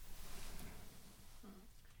time?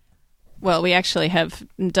 Well, we actually have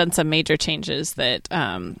done some major changes that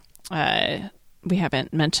we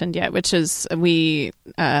haven't mentioned yet, which is we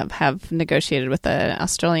have negotiated with an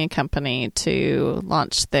Australian company to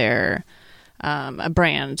launch their a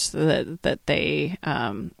brand that they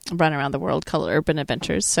run around the world called Urban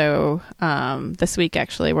Adventures. So this week,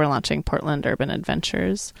 actually, we're launching Portland Urban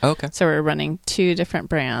Adventures. Okay. So we're running 2 different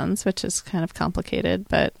brands, which is kind of complicated,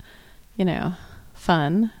 but,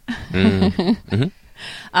 fun. Mm-hmm.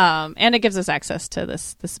 And it gives us access to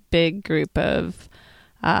this big group of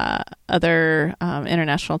other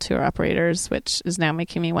international tour operators, which is now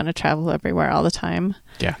making me want to travel everywhere all the time.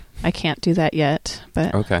 Yeah. I can't do that yet,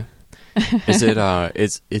 but Okay. Is it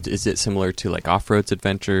is it similar to like off-roads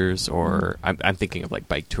adventures, or I'm thinking of like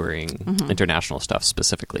bike touring, international stuff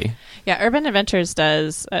specifically? yeah, Urban Adventures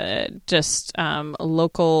does just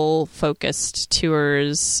local focused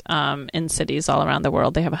tours in cities all around the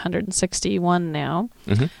world. They have 161 now,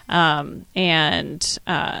 and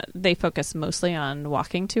they focus mostly on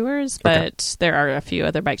walking tours, but there are a few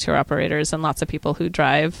other bike tour operators and lots of people who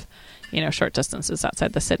drive short distances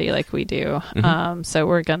outside the city like we do. So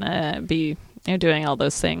we're going to be doing all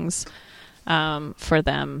those things for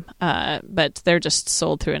them. But they're just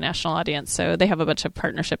sold through a national audience. So they have a bunch of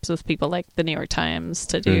partnerships with people like the New York Times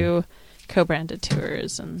to do co-branded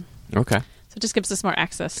tours. And Okay. so it just gives us more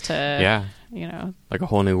access to, like a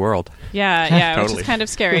whole new world. Yeah, Totally. which is kind of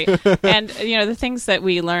scary. And, the things that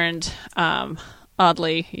we learned,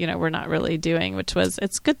 oddly, we're not really doing, which was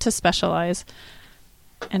it's good to specialize.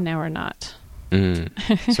 And now we're not.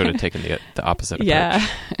 Sort of taking the opposite approach. Yeah.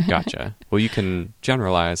 Gotcha. Well, you can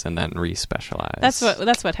generalize and then re-specialize. That's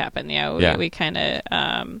what happened. Yeah, we kind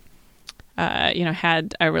of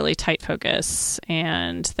had a really tight focus,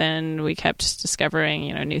 and then we kept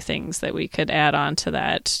discovering new things that we could add on to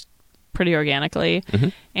that pretty organically.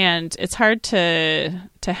 And it's hard to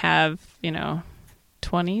have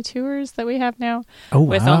 20 tours that we have now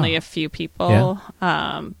with only a few people.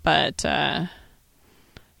 But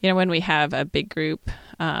when we have a big group,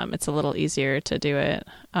 it's a little easier to do it.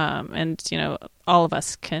 And, all of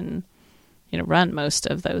us can, run most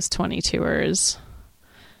of those 20 tours.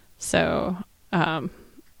 So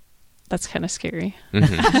that's kind of scary.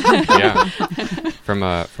 Yeah. From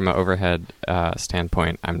an overhead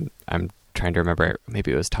standpoint, I'm trying to remember.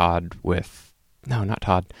 Maybe it was Todd not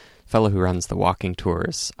Todd, fellow who runs the walking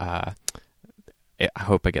tours. I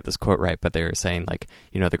hope I get this quote right, but they were saying like,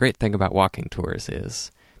 the great thing about walking tours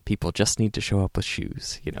is people just need to show up with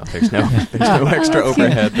shoes. There's no extra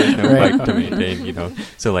overhead. There's no bike to maintain.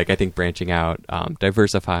 So like I think branching out,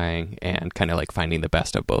 diversifying, and kind of like finding the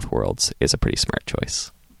best of both worlds is a pretty smart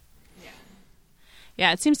choice.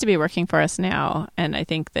 Yeah, it seems to be working for us now, and I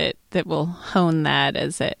think that we'll hone that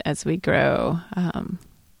as we grow.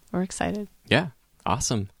 We're excited. Yeah,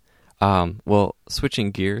 awesome. Well, switching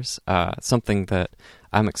gears, something that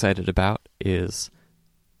I'm excited about is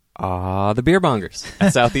The Beer Mongers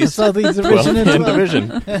at Southeast Southeast Division 12th as well.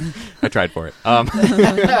 Division. I tried for it.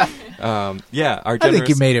 Yeah, our I generous, think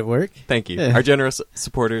you made it work. thank you. Yeah. Our generous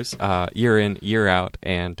supporters, year in, year out,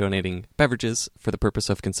 and donating beverages for the purpose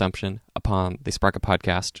of consumption upon the Sparka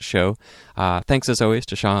Podcast show. Thanks as always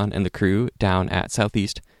to Sean and the crew down at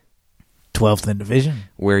Southeast, 12th in Division.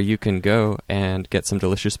 where you can go and get some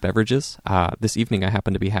delicious beverages. This evening I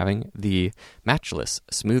happen to be having the Matchless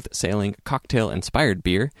Smooth Sailing Cocktail-inspired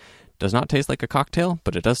beer. Does not taste like a cocktail,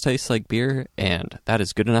 but it does taste like beer, and that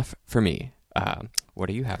is good enough for me. What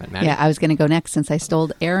are you having, Maddie? Yeah, I was going to go next since I stole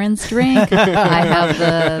Aaron's drink. I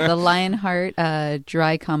have the Lionheart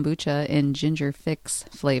dry kombucha in ginger fix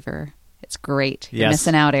flavor. It's great. You're Yes.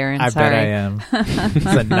 missing out, Aaron. I Sorry. bet I am. It's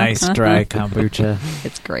a nice dry kombucha.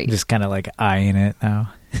 It's great. Just kind of like eyeing it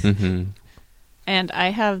now. Mm-hmm. And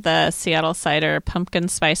I have the Seattle Cider Pumpkin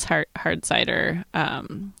Spice Hard Cider.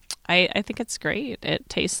 I think it's great. It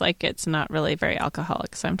tastes like it's not really very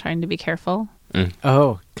alcoholic, so I'm trying to be careful.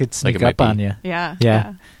 Oh, could sneak it might up on be. you. Yeah.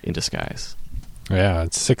 Yeah. In disguise. Yeah,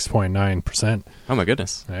 it's 6.9%. Oh my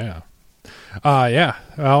goodness. Yeah. Yeah.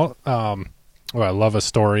 Well, I love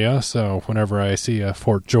Astoria, so whenever I see a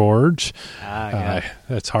Fort George,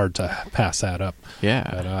 it's hard to pass that up. Yeah.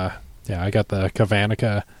 But yeah, I got the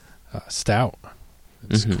Kavanica stout.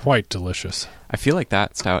 It's quite delicious. I feel like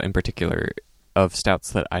that stout in particular, of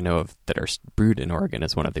stouts that I know of that are brewed in Oregon,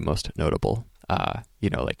 is one of the most notable.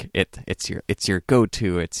 Like it's your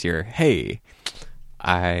go-to. It's your, hey,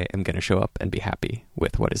 I am going to show up and be happy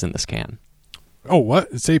with what is in this can. Oh, what?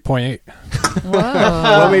 It's 8.8. Whoa.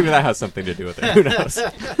 Well, maybe that has something to do with it. Who knows?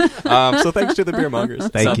 So thanks to the Beer Mongers.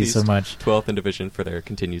 Thank you so much. 12th in Division for their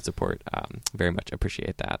continued support. Very much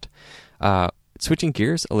appreciate that. Switching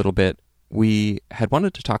gears a little bit, we had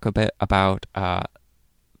wanted to talk a bit about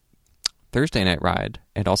Thursday Night Ride,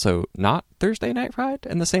 and also not Thursday Night Ride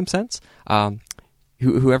in the same sense.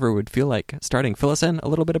 Whoever would feel like starting, fill us in a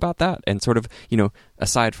little bit about that, and sort of,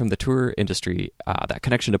 aside from the tour industry, that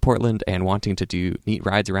connection to Portland and wanting to do neat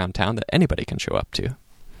rides around town that anybody can show up to.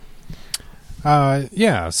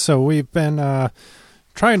 Yeah, so we've been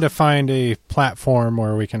trying to find a platform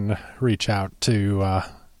where we can reach out to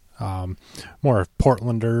more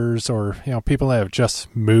Portlanders, or people that have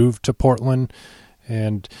just moved to Portland,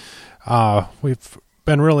 and we've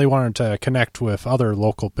been really wanting to connect with other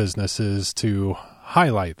local businesses to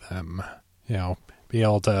highlight them, be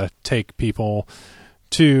able to take people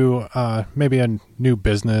to maybe a new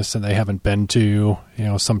business and they haven't been to,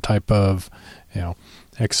 some type of,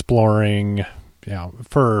 exploring,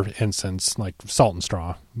 for instance, like Salt and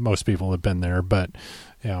Straw. Most people have been there, but,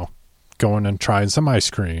 going and trying some ice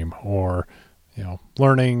cream, or,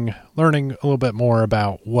 learning a little bit more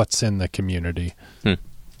about what's in the community.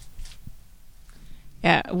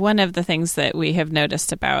 Yeah, one of the things that we have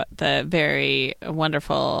noticed about the very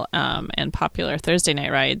wonderful and popular Thursday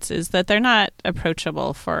night rides is that they're not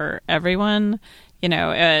approachable for everyone.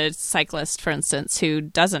 A cyclist, for instance, who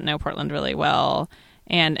doesn't know Portland really well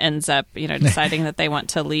and ends up, deciding that they want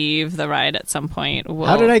to leave the ride at some point.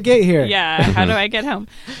 How did I get here? Yeah, how do I get home?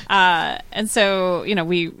 And so,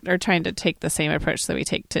 we are trying to take the same approach that we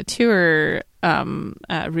take to tour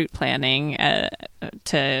route planning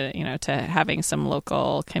to having some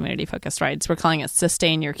local community focused rides. We're calling it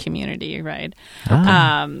Sustain Your Community Ride.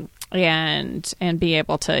 And be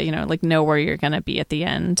able to, know where you're going to be at the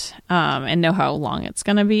end, and know how long it's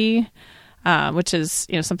going to be, which is,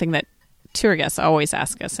 something that tour guests always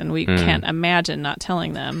ask us, and we can't imagine not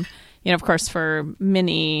telling them. Of course, for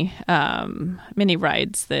many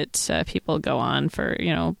rides that people go on for,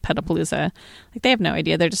 Pedalpalooza, they have no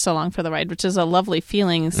idea. They're just along for the ride, which is a lovely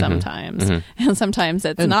feeling sometimes. And sometimes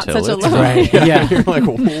it's not such a lovely Right. Yeah. You're like,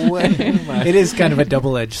 what am I? It is kind of a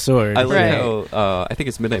double-edged sword. I like Right. how, I think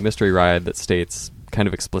it's Midnight Mystery Ride that states kind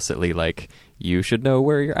of explicitly, you should know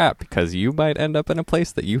where you're at, because you might end up in a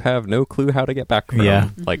place that you have no clue how to get back from. Yeah.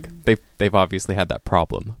 They've obviously had that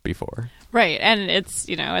problem before. Right, and it's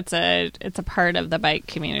it's a part of the bike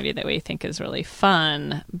community that we think is really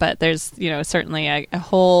fun. But there's certainly a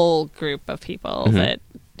whole group of people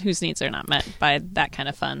whose needs are not met by that kind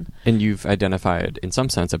of fun. And you've identified, in some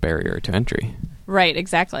sense, a barrier to entry. Right,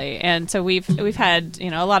 exactly. And so we've had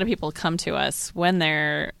a lot of people come to us when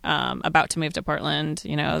they're about to move to Portland.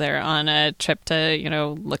 They're on a trip to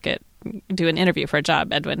do an interview for a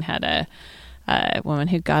job. Edwin had a woman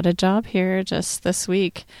who got a job here just this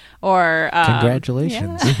week. Or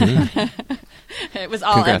Congratulations. yeah. It was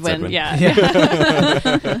all Congrats, Edwin. Yeah.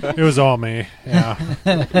 It was all me.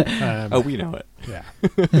 Yeah. Oh, we know it. Yeah.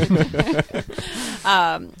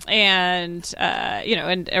 And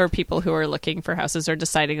or people who are looking for houses or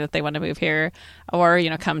deciding that they want to move here, or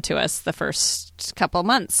come to us the first couple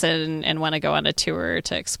months and want to go on a tour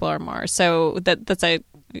to explore more. So that's a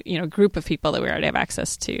group of people that we already have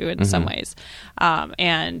access to in some ways,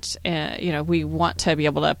 we want to be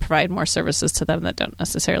able to provide more services to them that don't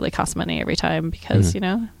necessarily cost money every time, because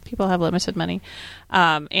people have limited money,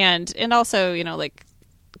 and also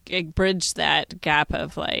bridge that gap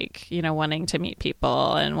of wanting to meet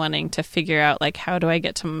people and wanting to figure out how do I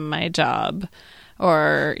get to my job,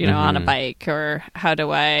 or on a bike, or how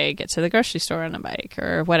do I get to the grocery store on a bike,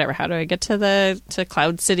 or whatever, how do I get to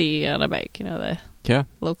Cloud City on a bike, the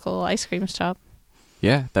local ice cream shop.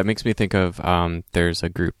 Yeah, that makes me think of there's a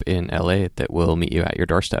group in LA that will meet you at your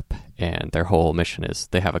doorstep, and their whole mission is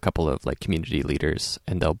they have a couple of community leaders,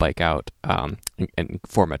 and they'll bike out and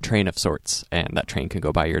form a train of sorts, and that train can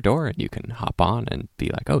go by your door, and you can hop on and be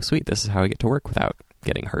like, oh, sweet, this is how I get to work without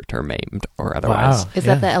getting hurt or maimed or otherwise. Wow. Is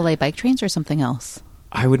that the LA bike trains or something else?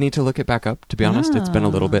 I would need to look it back up, to be honest. It's been a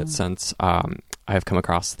little bit since I've come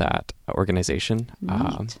across that organization.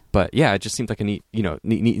 But yeah, it just seemed like a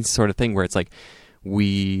neat sort of thing where it's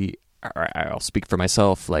I'll speak for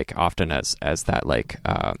myself, often as that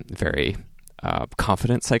very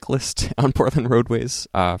confident cyclist on Portland roadways,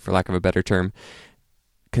 for lack of a better term,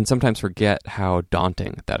 can sometimes forget how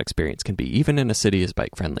daunting that experience can be, even in a city as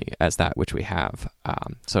bike friendly as that which we have.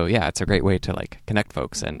 So yeah, it's a great way to connect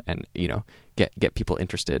folks and get people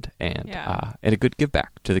interested and a good give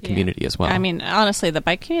back to the community as well. I mean, honestly, the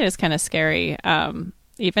bike community is kind of scary.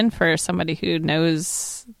 Even for somebody who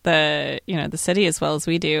knows the city as well as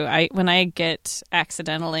we do, when I get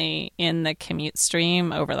accidentally in the commute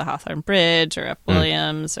stream over the Hawthorne Bridge or up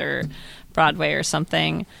Williams or Broadway or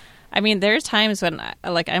something, I mean, there's times when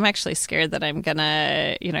I'm actually scared that I'm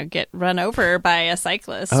gonna get run over by a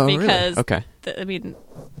cyclist, because really? Okay.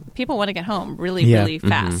 People want to get home really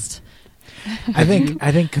fast. I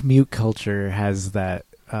think commute culture has that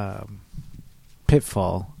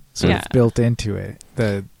pitfall sort of built into it.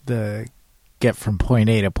 The get from point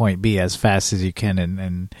A to point B as fast as you can,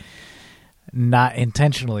 and not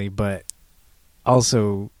intentionally, but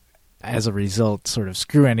also as a result, sort of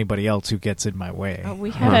screw anybody else who gets in my way. Oh, we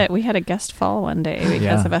had a guest fall one day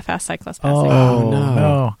because of a fast cyclist passing. Oh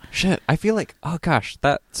no! Shit! I feel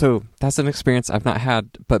that's an experience I've not had,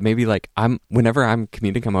 but maybe whenever I'm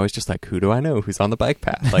commuting, I'm always just who do I know who's on the bike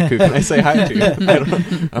path? Who can I say hi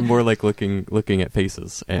to? I'm more looking at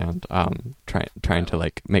faces and trying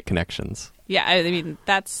to make connections. Yeah, I mean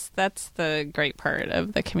that's the great part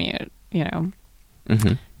of the commute.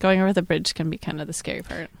 Going over the bridge can be kind of the scary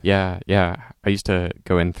part. Yeah. I used to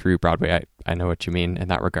go in through Broadway. I know what you mean in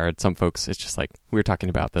that regard. Some folks, it's just we were talking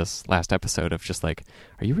about this last episode of just are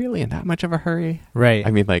you really in that much of a hurry? Right. I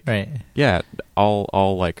mean, right. Yeah,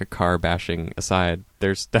 all a car bashing aside,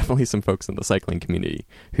 there's definitely some folks in the cycling community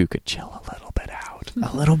who could chill a little bit out.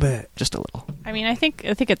 A little bit. Just a little. I mean, I think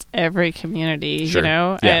it's every community, Sure.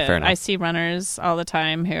 Yeah, fair enough. I see runners all the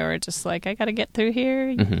time who are just I got to get through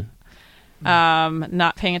here.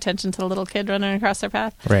 Not paying attention to the little kid running across their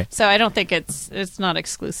path. Right. So I don't think it's not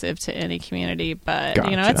exclusive to any community, but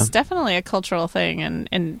Gotcha. It's definitely a cultural thing,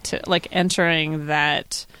 and to entering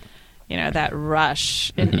that that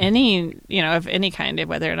rush in any of any kind, of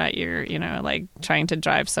whether or not you're trying to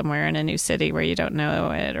drive somewhere in a new city where you don't know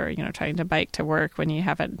it, or trying to bike to work when you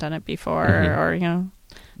haven't done it before, or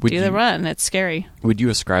do the run. It's scary. Would you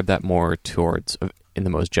ascribe that more towards, in the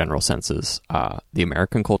most general senses, the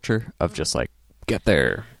American culture of just get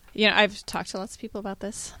there? I've talked to lots of people about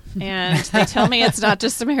this, and they tell me it's not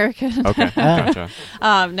just American. Okay, gotcha.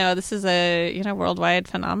 No, this is a worldwide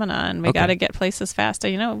phenomenon. We got to get places fast.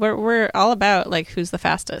 We're all about who's the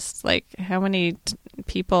fastest. How many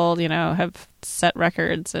people have set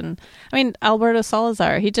records, and I mean Alberto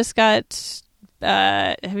Salazar. He just got.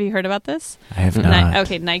 Have you heard about this? I have not.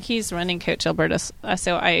 Okay, Nike's running coach Alberto.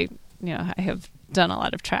 So I have done a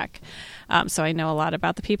lot of track, so I know a lot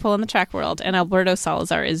about the people in the track world, and Alberto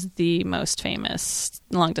Salazar is the most famous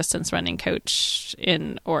long distance running coach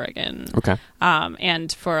in Oregon. Okay.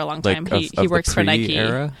 And for a long time he of works for Nike.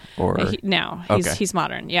 Era, or he's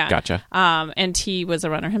modern. Yeah. Gotcha. And he was a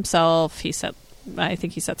runner himself. I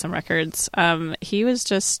think he set some records. He was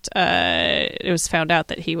just it was found out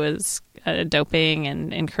that he was doping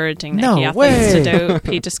and encouraging Nike athletes to dope.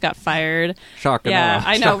 He just got fired. Shocking. Yeah,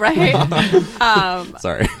 I know, right?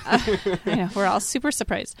 Sorry. I know, we're all super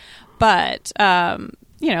surprised. But,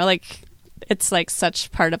 it's like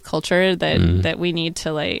such part of culture that we need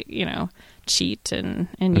to like, cheat and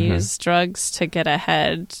use drugs to get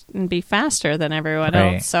ahead and be faster than everyone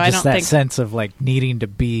else. So I don't think sense of like needing to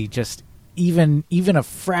be just even a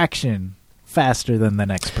fraction faster than the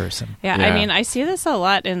next person. Yeah, I mean, I see this a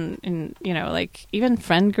lot in like even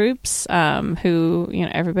friend groups who,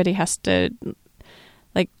 everybody has to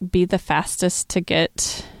like be the fastest to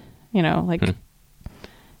get,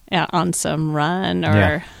 on some run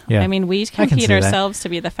or I mean, we compete ourselves to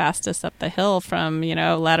be the fastest up the hill from,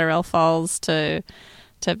 Lateral Falls to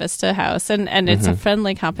Vista House, and it's a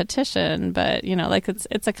friendly competition, but like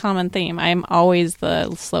it's a common theme. I'm always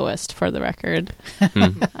the slowest, for the record.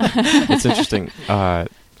 It's interesting.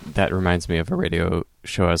 That reminds me of a radio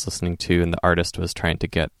show I was listening to, and the artist was trying to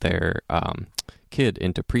get their kid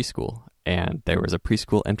into preschool. And there was a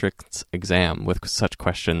preschool entrance exam with such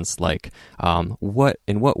questions like, in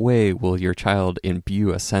what way will your child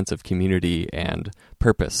imbue a sense of community and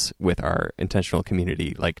purpose with our intentional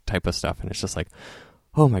community, like type of stuff. And it's just like,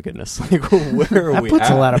 oh my goodness, like where are that we puts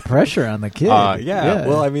at? a lot of pressure on the kid. Yeah.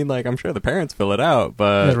 Well, I mean, like, I'm sure the parents fill it out,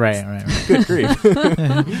 but right. Good grief.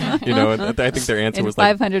 I think their answer in was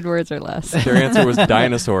like 500 words or less. Their answer was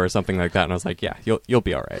dinosaur or something like that, and I was like, yeah, you'll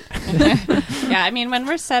be all right. Yeah, I mean, when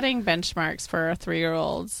we're setting benchmarks for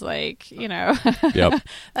 3-year-olds, like, Yep.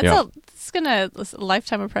 it's gonna a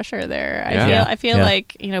lifetime of pressure there. I feel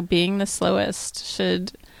like being the slowest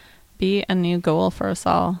should be a new goal for us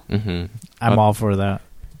all. Mm-hmm. I'm all for that.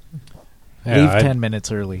 Yeah, Leave 10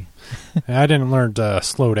 minutes early. I didn't learn to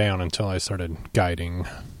slow down until I started guiding.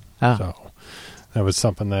 So that was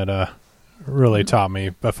something that really taught me.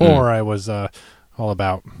 Before I was all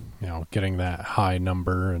about getting that high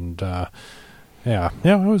number, and it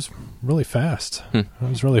was really fast. It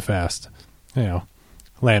was really fast.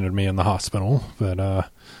 Landed me in the hospital, but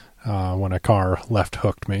when a car left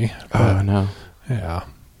hooked me. Oh no. Yeah.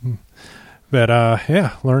 But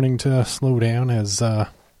learning to slow down has I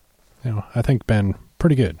think been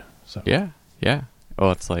pretty good. So Yeah.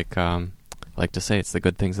 Well, it's like to say, it's the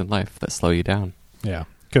good things in life that slow you down. Yeah.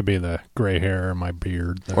 Could be the gray hair in my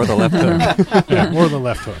beard. Or the left hook. Or the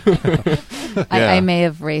left hook. I may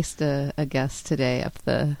have raced a guest today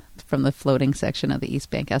from the floating section of the East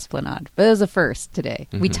Bank Esplanade, but it was a first today.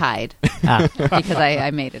 We tied because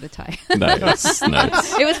I made it a tie. Nice.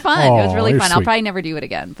 It was fun. It was really you're fun. I'll sweet. probably never do it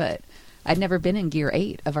again, but I'd never been in gear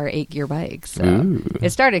 8 of our 8-gear bikes. So Ooh.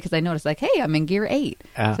 it started because I noticed, like, hey, I'm in gear 8.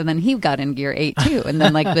 Ah. So then he got in gear 8 too, and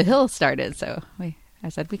then like the hill started. So I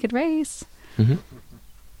said we could race. Mm-hmm.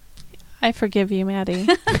 I forgive you, Maddie.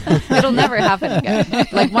 It'll never happen again.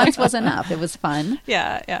 Like once was enough. It was fun.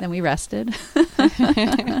 Yeah. Then we rested.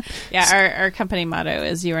 Yeah, our company motto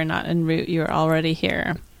is "You are not en route; you are already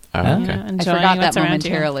here." Oh, okay. Enjoying I forgot that what's around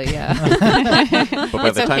you. momentarily. Yeah. But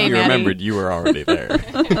by the time okay, you Maddie. remembered, you were already there.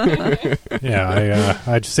 Yeah,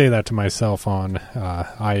 I'd say that to myself on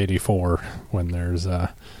I-84 when there's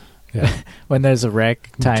When there's a wreck,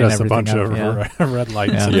 tying just a everything bunch up, of red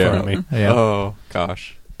lights in Yeah. front of me. Yeah. Oh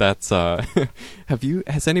gosh, that's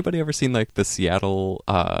has anybody ever seen like the Seattle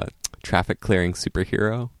traffic clearing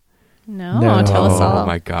superhero? No, tell us all. Oh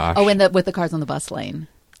my gosh. Oh, with the cars on the bus lane.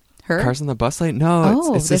 Her? Cars on the bus lane? No,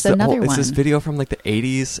 Oh, it's there's this another It's this one. video from like the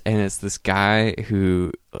 80s, and it's this guy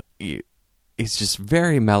who is just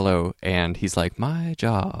very mellow, and he's like, my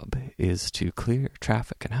job is to clear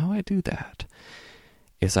traffic, and how I do that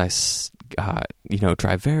is I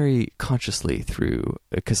drive very consciously through,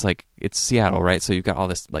 because like it's Seattle, right? So you've got all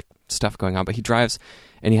this like stuff going on, but he drives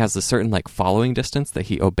and he has this certain like following distance that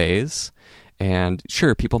he obeys. And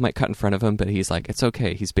sure, people might cut in front of him, but he's like, it's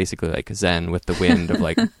okay. He's basically like Zen with the wind of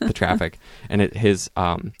like the traffic. And his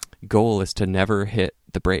goal is to never hit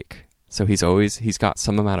the brake. So he's got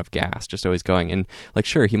some amount of gas, just always going. And like,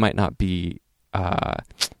 sure, he might not be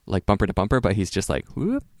like bumper to bumper, but he's just like,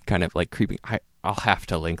 whoop, kind of like creeping. I'll have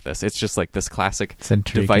to link this. It's just like this classic It's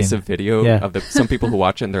intriguing. divisive video Yeah. of some people who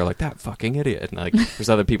watch it and they're like, that fucking idiot. And like, there's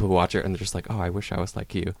other people who watch it and they're just like, oh, I wish I was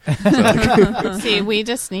like you. So, like, See, we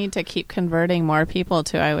just need to keep converting more people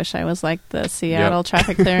to I wish I was like the Seattle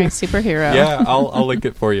traffic clearing superhero. yeah, I'll link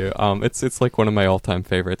it for you. It's like one of my all-time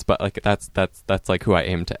favorites, but like that's like who I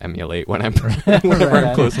aim to emulate when I'm whenever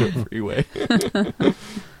I'm close to a freeway.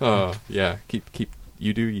 Oh yeah, keep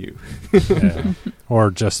you do you. Yeah. Or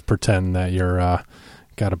just pretend that you're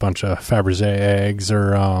got a bunch of Fabergé eggs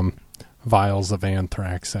or vials of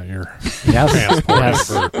anthrax that you're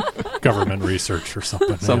transporting for government research or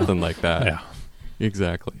something. Something like that. Yeah.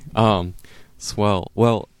 Exactly. Swell.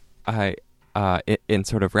 Well, I in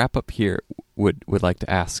sort of wrap up here would like to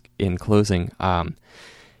ask in closing.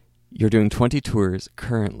 You're doing 20 tours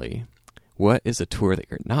currently. what is a tour that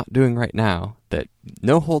you're not doing right now that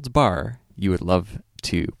no holds bar you would love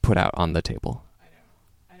to put out on the table?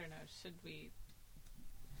 I don't know. Should we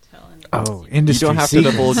tell any? Oh, industry You don't have secrets.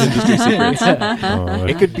 to divulge industry secrets. Oh,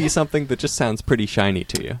 It could be something that just sounds pretty shiny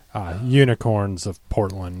to you. unicorns of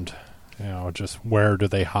Portland. Just where do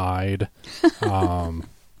they hide?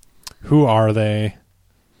 Who are they?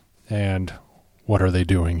 And what are they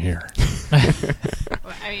doing here?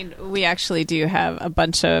 I mean, we actually do have a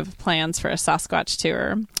bunch of plans for a Sasquatch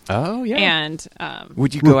tour. Oh, yeah. And,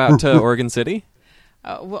 Would you go out to Oregon City?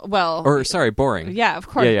 well, Or, sorry, Boring. yeah, of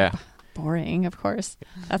course. Yeah. Boring, of course.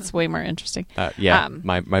 That's way more interesting.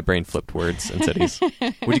 My brain flipped words and cities.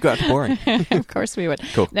 Would you go out to Boring? Of course we would.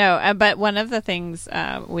 Cool. No, but one of the things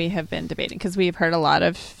we have been debating, because we've heard a lot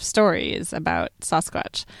of stories about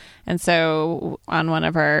Sasquatch. And so on one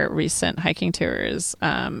of our recent hiking tours,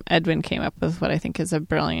 Edwin came up with what I think is a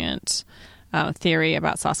brilliant theory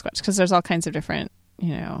about Sasquatch, because there's all kinds of different,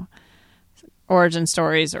 origin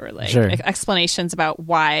stories or like Sure. explanations about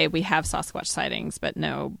why we have Sasquatch sightings but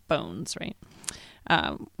no bones, right?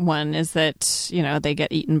 One is that, they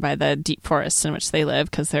get eaten by the deep forests in which they live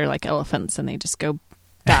because they're like elephants and they just go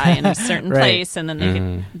die in a certain Right. place and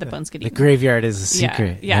then the bones get The eaten. graveyard is a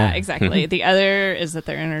secret. Yeah, exactly. The other is that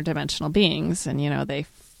they're interdimensional beings and, they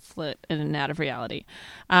flit in and out of reality.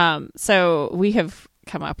 So we have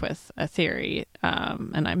come up with a theory,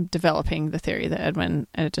 and I'm developing the theory that Edwin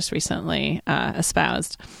just recently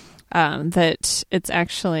espoused, that it's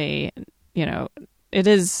actually, it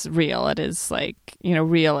is real. It is like,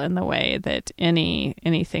 real in the way that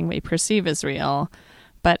anything we perceive is real,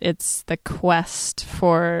 but it's the quest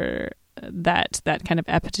for that kind of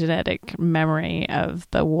epigenetic memory of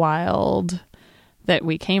the wild that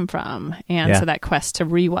we came from, and so that quest to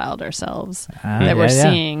rewild ourselves that we're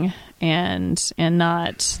seeing, and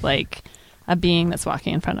not like a being that's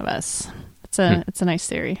walking in front of us. It's a nice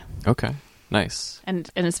theory. Okay, nice. And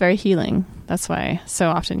it's very healing. That's why so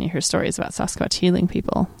often you hear stories about Sasquatch healing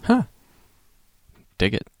people. Huh.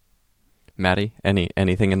 Dig it. Maddie,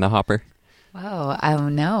 anything in the hopper? Wow, I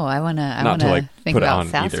don't know. I want Not to to, like, think put it about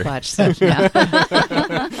on either. Sasquatch stuff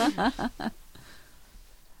now.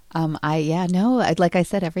 Like I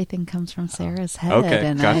said, everything comes from Sarah's head. Okay,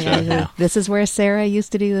 and gotcha. this is where Sarah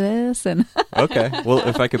used to do this. And Okay. Well,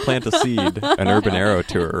 if I could plant a seed, an Urban Arrow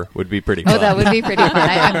tour would be pretty fun. oh, that would be pretty fun.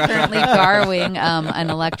 I'm currently borrowing an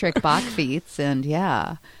electric Bach Feets, and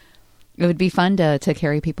it would be fun to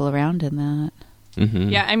carry people around in that. Mm-hmm.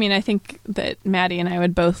 Yeah, I mean, I think that Maddie and I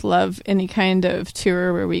would both love any kind of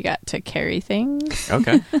tour where we got to carry things.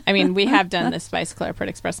 Okay. I mean, we have done this Bicycle Airport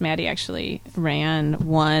Express. Maddie actually ran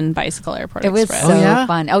one Bicycle Airport It was Express. so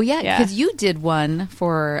fun. Oh, yeah, Yeah. because you did one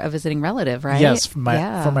for a visiting relative, right? Yes, for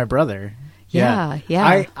my brother. Yeah,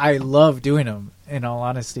 yeah. I love doing them. In all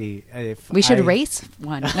honesty, We should race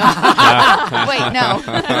one. No. Wait,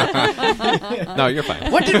 no. No, you're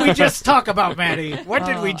fine. What did we just talk about, Maddie? What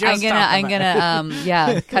did we just talk about? I'm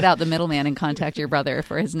gonna cut out the middleman and contact your brother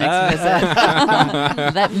for his next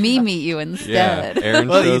visit. Let me meet you Yeah, instead. Aaron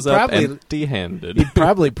Well, shows you'd up probably- empty-handed. He'd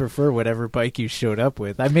probably prefer whatever bike you showed up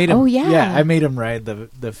with. I made him. Oh, yeah. I made him ride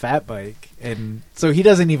the fat bike, and so he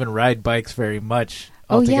doesn't even ride bikes very much.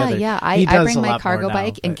 Oh Altogether. yeah. He I does bring a my lot cargo more now,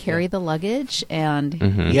 bike and but, carry the luggage, and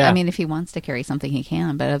Yeah. I mean, if he wants to carry something, he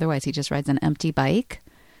can. But otherwise, he just rides an empty bike.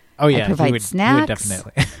 Oh yeah, provide he would snacks,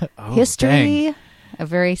 definitely. Oh, History, dang. a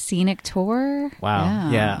very scenic tour.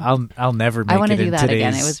 Wow. Yeah, I'll never make wanna it do in that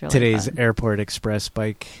again. It was really today's fun. Airport Express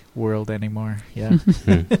bike world anymore. Yeah.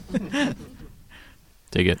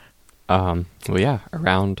 Dig it. Well, yeah,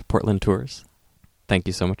 around Portland tours. Thank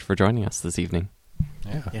you so much for joining us this evening.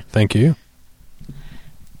 Yeah. Thank you.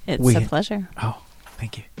 It's a pleasure. Oh,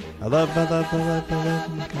 thank you. I love.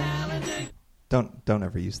 Don't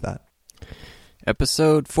ever use that.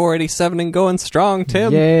 Episode 487 and going strong,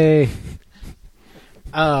 Tim. Yay.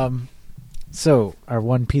 So our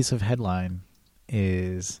one piece of headline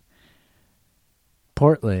is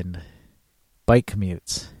Portland bike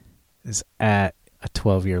commutes is at a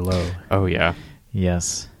 12-year low. Oh, yeah.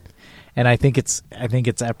 Yes. And I think it's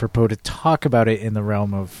apropos to talk about it in the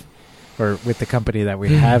realm of, or with the company that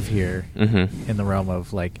we have here, Mm-hmm. in the realm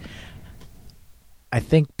of, like, I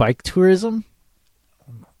think bike tourism.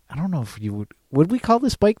 I don't know if you would we call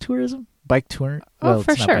this bike tourism? Bike touring? Oh, Well,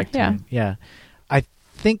 for it's not sure, bike yeah. touring. Yeah. I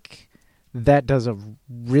think that does a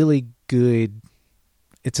really good,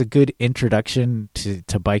 it's a good introduction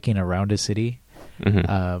to biking around a city.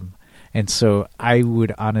 Mm-hmm. And so I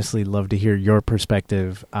would honestly love to hear your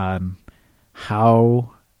perspective on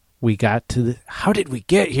how we got to how did we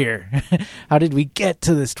get here? How did we get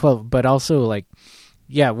to this 12? But also, like,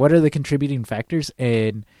 yeah, what are the contributing factors?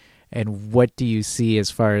 And And what do you see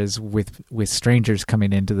as far as with strangers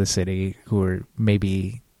coming into the city who are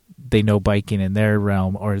maybe they know biking in their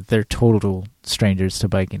realm or they're total strangers to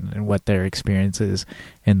biking, and what their experience is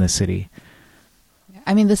in the city?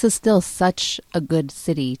 I mean, this is still such a good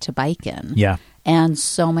city to bike in. Yeah. And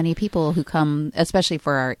so many people who come, especially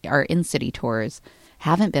for our in-city tours,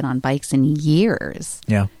 haven't been on bikes in years.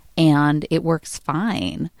 Yeah. And it works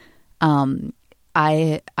fine.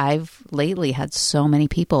 I've lately had so many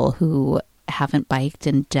people who haven't biked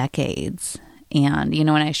in decades. And, and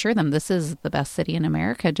I assure them this is the best city in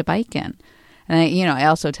America to bike in. And, I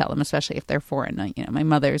also tell them, especially if they're foreign, my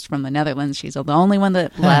mother's from the Netherlands. She's the only one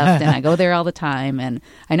that left, and I go there all the time. And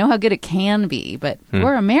I know how good it can be. But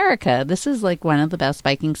for America, this is like one of the best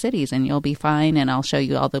biking cities, and you'll be fine. And I'll show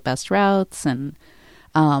you all the best routes. And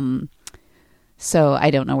so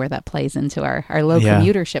I don't know where that plays into our low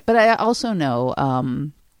commutership. But I also know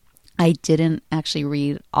I didn't actually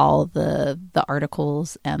read all the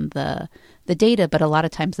articles and the data, but a lot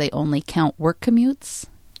of times they only count work commutes.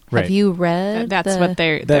 Right. Have you read? That's what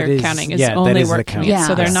they're counting is that only is the work count. commutes. Yeah.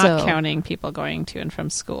 So they're not So- counting people going to and from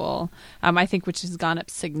school. I think which has gone up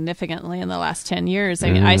significantly in the last 10 years.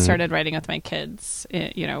 I mean, I started riding with my kids, when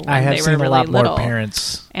I have they were seen really a lot little. more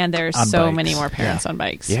parents. And there's on so bikes. many more parents on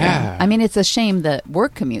bikes. Yeah. I mean, it's a shame that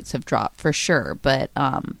work commutes have dropped for sure, but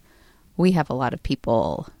we have a lot of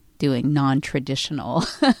people doing non-traditional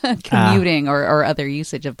commuting or other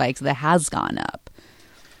usage of bikes that has gone up.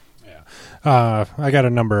 I got a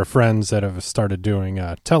number of friends that have started doing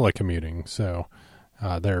telecommuting, so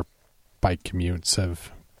their bike commutes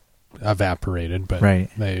have evaporated, but Right.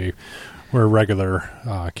 they were regular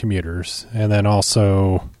commuters. And then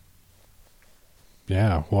also,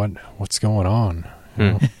 what's going on? You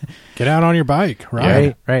know, get out on your bike,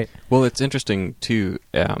 right? Right. Well, it's interesting too,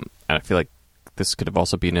 and I feel like this could have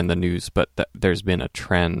also been in the news, but there's been a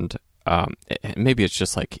trend. Maybe it's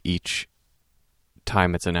just like each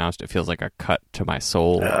time it's announced, it feels like a cut to my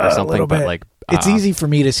soul or something. little But bit. like, It's easy for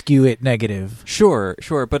me to skew it negative. Sure,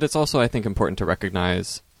 but it's also, I think, important to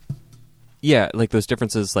recognize, like those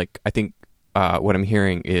differences. Like, I think what I'm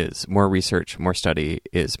hearing is more research, more study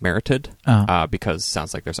is merited because it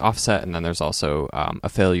sounds like there's offset, and then there's also a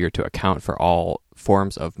failure to account for all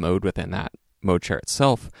forms of mode within that mode share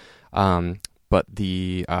itself. But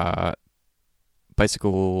the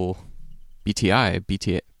bicycle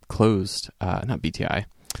BTI closed, not BTI.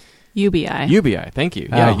 UBI, thank you.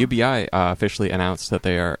 Yeah, UBI officially announced that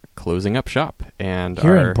they are closing up shop and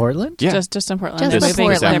Here are in Portland? Yeah, Just in Portland. Just They're the moving,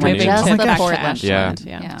 Portland. they're moving Just to the back to Portland. Ashland.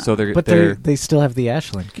 Yeah. Yeah. So But they still have the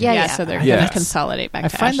Ashland. Yeah. So they're Yeah. going to consolidate back I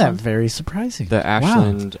to find Ashland. that very surprising. the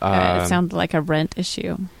Ashland. It sounded like a rent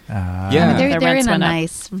issue. Yeah. I mean, Their they're in rents a went up.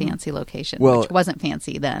 nice, fancy location, Well- which wasn't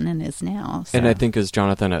fancy then and is now. So. And I think, as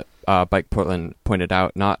Jonathan at Bike Portland pointed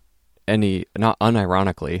out, not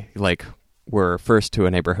unironically, like we're first to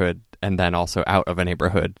a neighborhood and then also out of a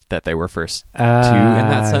neighborhood that they were first to in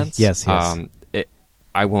that sense. Yes.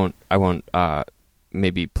 I won't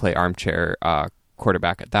maybe play armchair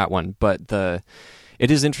quarterback at that one, but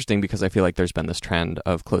it is interesting because I feel like there's been this trend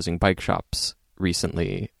of closing bike shops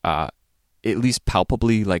recently, at least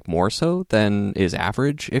palpably, like more so than is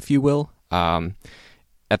average, if you will.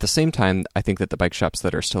 At the same time, I think that the bike shops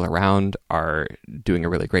that are still around are doing a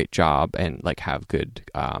really great job and like have good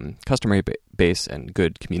customer base and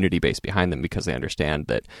good community base behind them, because they understand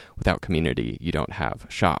that without community, you don't have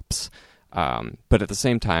shops. But at the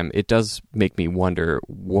same time, it does make me wonder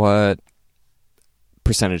what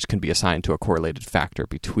percentage can be assigned to a correlated factor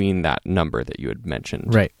between that number that you had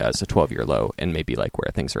mentioned as a 12-year low and maybe like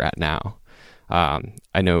where things are at now.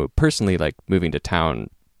 I know personally, like moving to town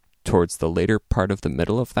towards the later part of the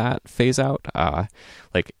middle of that phase out,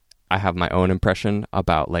 like I have my own impression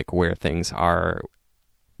about like where things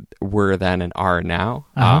were then and are now.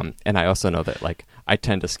 And I also know that like I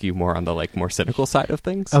tend to skew more on the like more cynical side of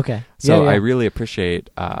things. Okay. So Yeah. I really appreciate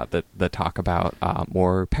the talk about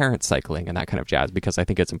more parent cycling and that kind of jazz, because I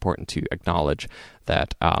think it's important to acknowledge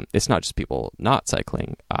that it's not just people not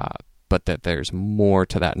cycling, but that there's more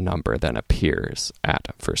to that number than appears at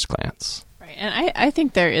first glance. Right. And I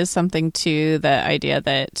think there is something to the idea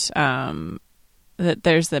that that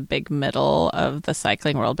there's the big middle of the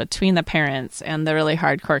cycling world between the parents and the really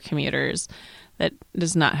hardcore commuters that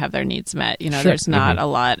does not have their needs met. You know, Sure. there's not a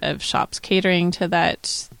lot of shops catering to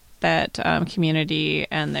that community,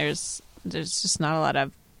 and there's just not a lot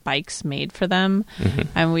of bikes made for them.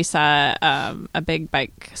 And we saw a big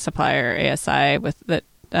bike supplier, ASI,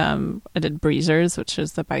 I did breezers, which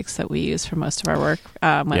is the bikes that we use for most of our work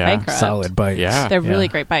when bankrupt. Solid bikes. Yeah. They're really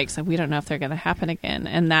great bikes, and we don't know if they're going to happen again.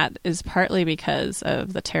 And that is partly because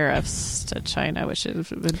of the tariffs to China, which have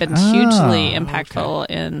been hugely impactful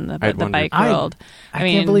in the bike world. I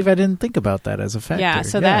can't believe I didn't think about that as a factor. Yeah,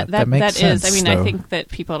 so that makes sense. I mean, I think that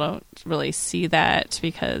people don't really see that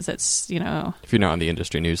because it's, if you're not on the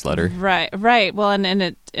industry newsletter, right. Well,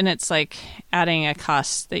 and it's like adding a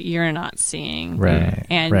cost that you're not seeing, right?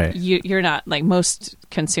 And you're not, like, most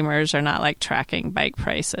consumers are not like tracking bike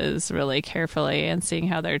prices really carefully and seeing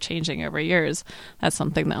how they're changing over years. That's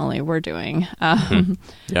something that only we're doing.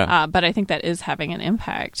 But I think that is having an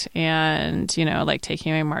impact, and like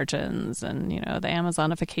taking away margins, and the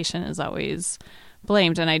Amazonification is always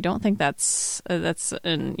blamed, and I don't think that's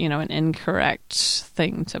an incorrect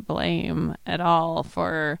thing to blame at all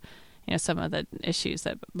for some of the issues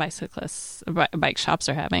that bike shops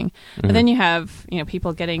are having. But then you have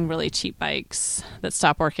people getting really cheap bikes that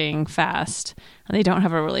stop working fast, and they don't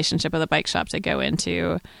have a relationship with a bike shop to go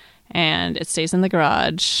into, and it stays in the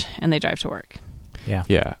garage, and they drive to work.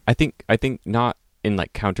 Yeah. I think not in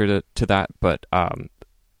like counter to that, but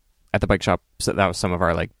at the bike shop, so that was some of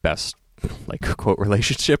our like best like quote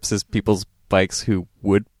relationships, is people's bikes who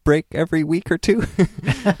would break every week or two.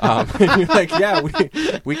 And you're like, yeah,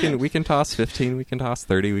 we can toss 15, we can toss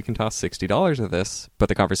 30, we can toss $60 of this, but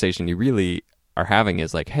the conversation you really are having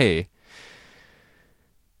is like, hey,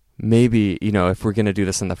 maybe if we're going to do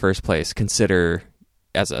this in the first place, consider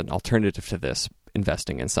as an alternative to this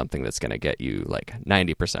investing in something that's going to get you like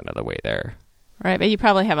 90% of the way there. Right, but you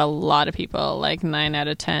probably have a lot of people, like 9 out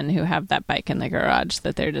of 10, who have that bike in the garage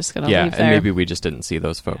that they're just going to leave there. Yeah, and maybe we just didn't see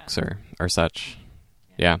those folks or such.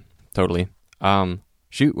 Yeah, totally.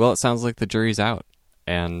 Shoot, well, it sounds like the jury's out.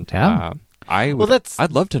 And I'd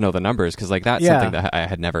love to know the numbers, because like that's something that I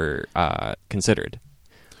had never considered.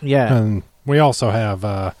 Yeah. And we also have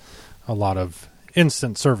a lot of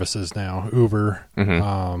instant services now, Uber,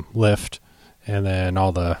 Lyft, and then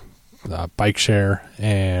all the bike share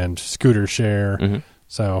and scooter share.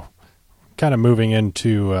 So kind of moving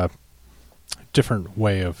into a different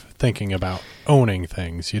way of thinking about owning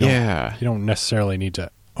things. You don't necessarily need to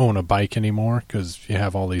own a bike anymore, because you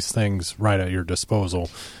have all these things right at your disposal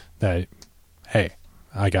that, hey,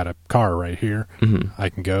 I got a car right here. I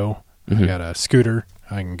can go. I got a scooter.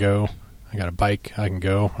 I can go. I got a bike. I can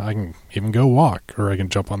go. I can even go walk, or I can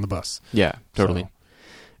jump on the bus. Yeah, totally. So,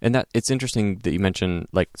 and that it's interesting that you mentioned,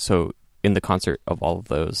 like, so in the concert of all of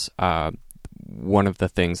those, one of the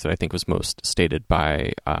things that I think was most stated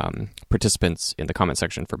by participants in the comment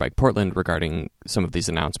section for Bike Portland regarding some of these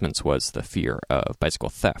announcements was the fear of bicycle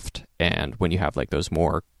theft. And when you have like those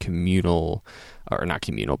more communal, or not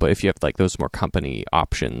communal, but if you have like those more company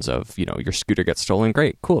options of, your scooter gets stolen,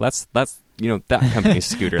 great, cool, that's that company's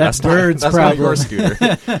scooter. that's not your scooter.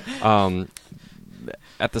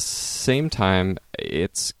 At the same time,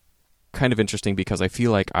 it's kind of interesting because I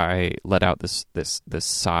feel like I let out this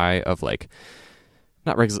sigh of like,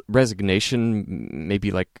 not resignation,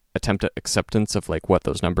 maybe like attempt at acceptance of like what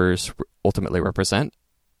those numbers ultimately represent.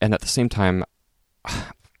 And at the same time,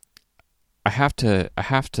 I have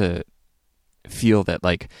to feel that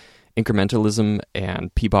like incrementalism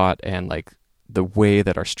and PBOT and like the way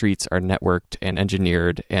that our streets are networked and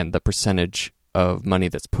engineered, and the percentage of money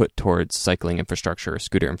that's put towards cycling infrastructure or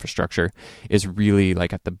scooter infrastructure is really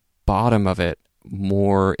like at the bottom of it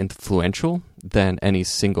more influential than any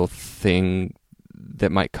single thing that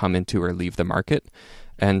might come into or leave the market.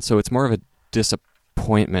 And so it's more of a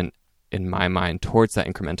disappointment in my mind towards that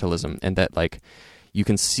incrementalism, and that like you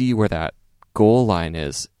can see where that goal line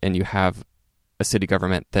is, and you have a city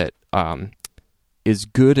government that is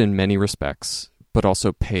good in many respects, but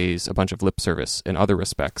also pays a bunch of lip service in other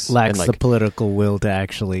respects. Lacks and, like, the political will to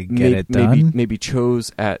actually get it done. Maybe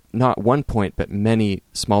chose at not one point, but many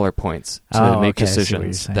smaller points to make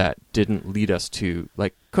decisions that didn't lead us to,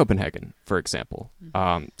 like, Copenhagen, for example.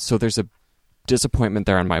 So there's a disappointment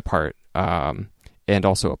there on my part, and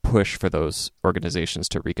also a push for those organizations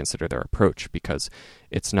to reconsider their approach, because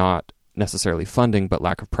it's not necessarily funding, but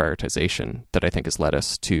lack of prioritization that I think has led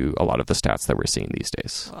us to a lot of the stats that we're seeing these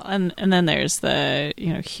days. Well, and then there's the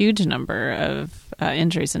huge number of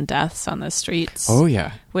injuries and deaths on the streets. Oh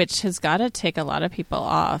yeah, which has got to take a lot of people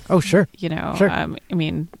off. Oh sure, Sure. I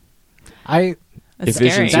mean, if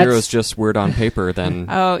Vision Zero is just word on paper, then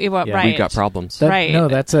right, we've got problems. Right. No,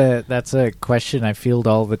 that's a question I field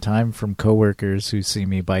all the time from coworkers who see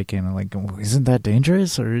me biking. I'm like, isn't that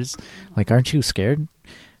dangerous? Or aren't you scared?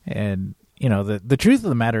 And the truth of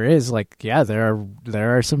the matter is, like, yeah, there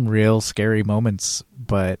are some real scary moments,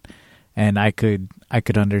 but And I could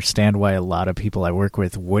understand why a lot of people I work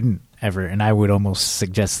with wouldn't ever, and I would almost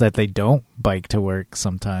suggest that they don't bike to work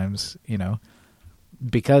sometimes,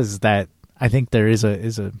 because that I think there is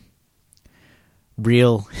a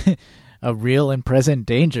real a real and present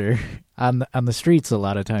danger on the streets a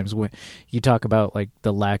lot of times when you talk about like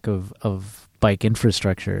the lack of bike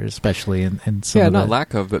infrastructure, especially in some not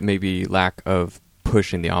lack of, but maybe lack of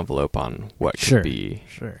pushing the envelope on what could be.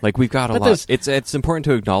 Sure. Like we've got a lot. It's important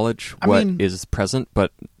to acknowledge what is present,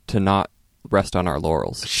 but to not rest on our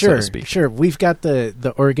laurels, so to speak. Sure. We've got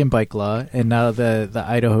the Oregon bike law and now the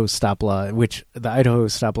Idaho stop law, which the Idaho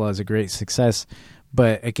stop law is a great success.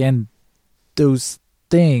 But again, those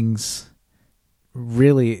things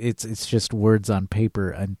really, it's just words on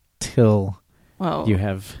paper until you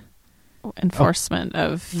have enforcement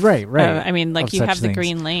of right. I mean, like you have the things.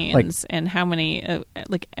 Green lanes, and how many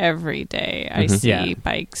like every day I see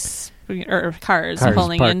bikes or cars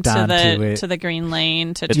pulling into the green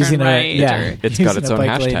lane to turn right. It's got its own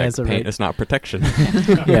hashtag. Paint is not protection.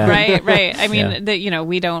 Right. I mean,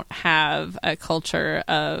 we don't have a culture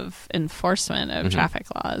of enforcement of traffic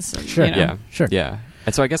laws. And, Yeah.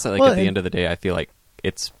 And so I guess at the end of the day, I feel like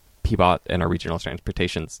it's PBOT and our regional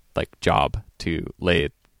transportation's like job to lay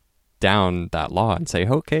down that law and say,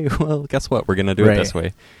 okay, well, guess what? We're going to do it this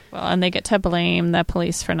way. Well, and they get to blame the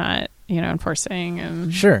police for not, enforcing.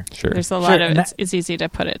 And sure. There's a lot of it's easy to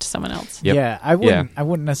put it to someone else. Yep. Yeah, I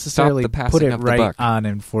wouldn't necessarily put it right on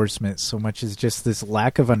enforcement so much as just this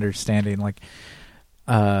lack of understanding. Like,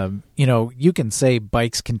 you can say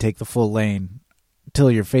bikes can take the full lane till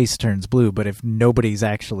your face turns blue, but if nobody's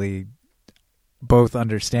actually both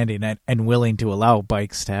understanding and willing to allow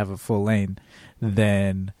bikes to have a full lane,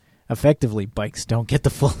 then effectively bikes don't get the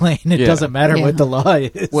full lane. It doesn't matter what the law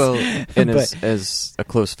is. Well, and as a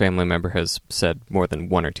close family member has said more than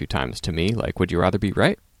one or two times to me, like, would you rather be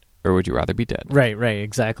right or would you rather be dead? Right,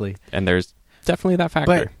 exactly. And there's definitely that factor.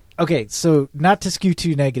 But okay, so not to skew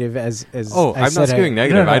too negative as I'm not skewing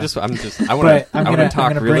negative. No. I want to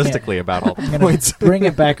talk realistically about all the points. Bring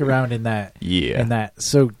it back around in that. Yeah. In that.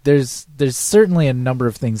 So there's certainly a number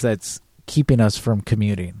of things that's keeping us from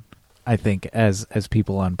commuting, I think, as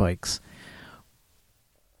people on bikes.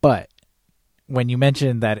 But when you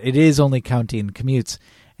mentioned that it is only counting commutes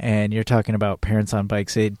and you're talking about parents on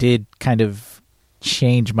bikes, it did kind of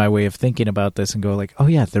change my way of thinking about this and go like, oh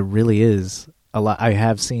yeah, there really is a lot. I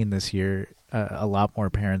have seen this year a lot more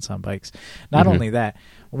parents on bikes. Not only that,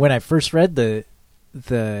 when I first read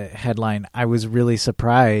the headline, I was really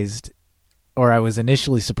surprised, or I was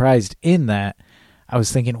initially surprised in that I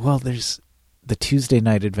was thinking, well, there's the Tuesday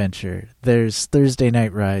night adventure, there's Thursday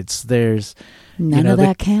night rides, there's none of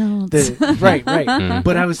that counts. Right.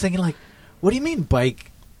 But I was thinking, like, what do you mean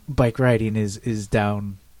bike riding is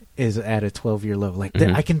at a 12-year low? Like,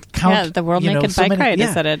 I can count. Yeah, the World Naked Bike Ride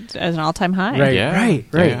is at an all-time high. Right.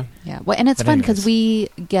 Yeah. Well, and it's fun because we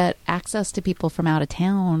get access to people from out of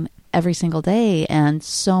town every single day, and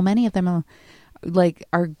so many of them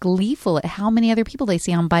are gleeful at how many other people they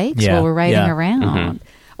see on bikes while we're riding around.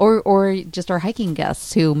 Or just our hiking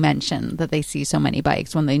guests who mention that they see so many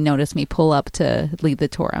bikes when they notice me pull up to lead the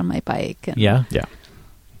tour on my bike. And yeah.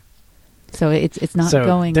 So it's not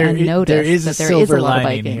going unnoticed. There is a silver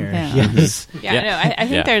lining biking here. Yeah. Yes. I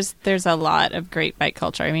think there's a lot of great bike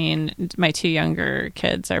culture. I mean, my two younger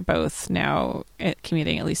kids are both now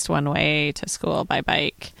commuting at least one way to school by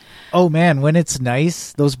bike. Oh man, when it's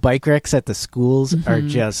nice, those bike wrecks at the schools are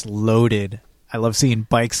just loaded. I love seeing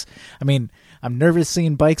bikes. I mean, I'm nervous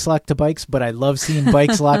seeing bikes locked to bikes, but I love seeing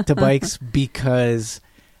bikes locked to bikes because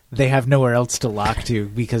they have nowhere else to lock to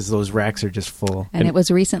because those racks are just full. And it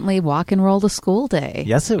was recently walk and roll to school day.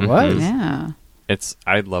 Yes, it was. Yeah.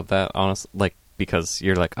 I love that, honestly, like, because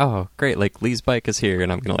you're like, oh, great, like, Lee's bike is here,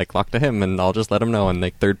 and I'm going to, like, lock to him, and I'll just let him know in,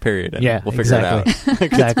 like, third period, and we'll figure it out.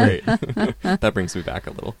 Exactly. It's great. That brings me back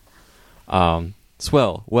a little.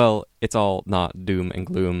 Swell. Well, it's all not doom and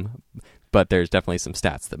gloom, but there's definitely some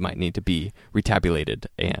stats that might need to be retabulated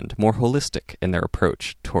and more holistic in their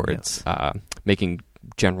approach towards making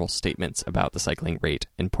general statements about the cycling rate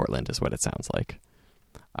in Portland is what it sounds like.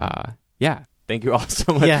 Thank you all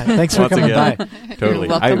so much. Yeah, thanks for coming by. Totally.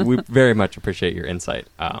 We very much appreciate your insight.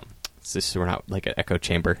 It's just we're not like an echo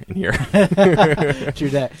chamber in here. True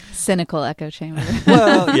that. Cynical echo chamber.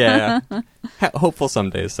 Well, yeah. Hopeful some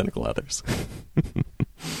days, cynical others.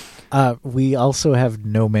 We also have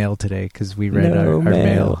no mail today because we read our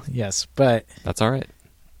mail. Yes, but that's all right.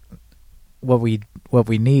 What we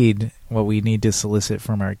need to solicit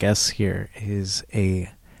from our guests here is a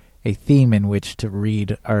theme in which to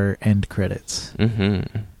read our end credits.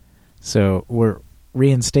 Mm-hmm. So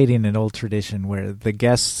reinstating an old tradition where the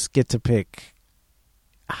guests get to pick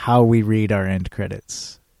how we read our end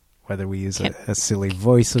credits. Whether we use a silly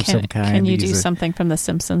voice of some kind. Can you do something from The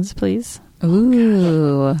Simpsons, please?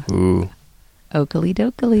 Ooh. Ooh. Oakley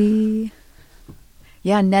dokley.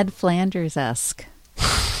 Yeah, Ned Flanders-esque.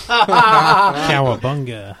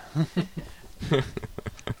 Cowabunga.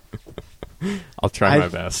 I'll try my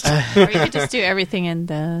best. Or you could just do everything in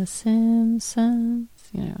The Simpsons.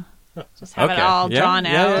 Just have it all drawn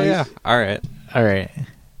out. Yeah. All right.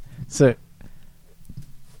 So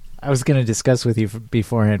I was going to discuss with you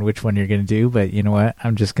beforehand which one you're going to do, but you know what?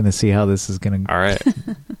 I'm just going to see how this is going to All right.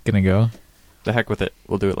 going to go. The heck with it.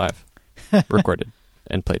 We'll do it live. Recorded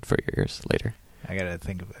and played for your ears later. I got to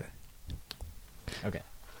think of it. Okay.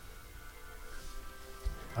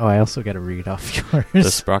 Oh, I also got to read off yours.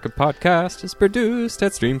 The Sprocket Podcast is produced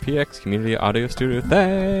at StreamPX Community Audio Studio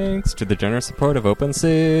thanks to the generous support of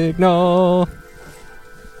OpenSignal.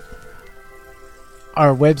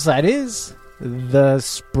 Our website is the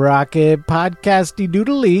Sprocket Podcasty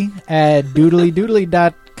Doodly at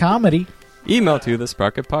doodlydoodly.comedy. Email to the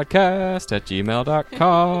Sprocket Podcast at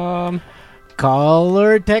gmail.com. Call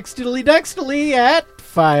or text doodly at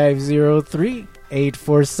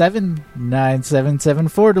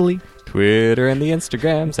 503-847-9774. Twitter and the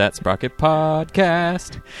Instagrams at Sprocket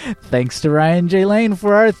Podcast. Thanks to Ryan J. Lane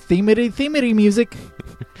for our themedy music.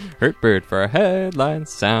 Hurtbird for our headline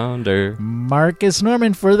sounder. Marcus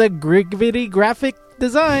Norman for the Grigvity graphic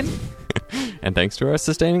design. And thanks to our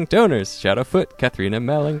sustaining donors, Shadowfoot, Katharina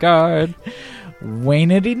Mellengard,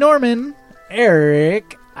 Wayne Eddie Norman,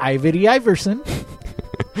 Eric Ivedy Iverson,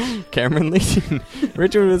 Cameron Layton,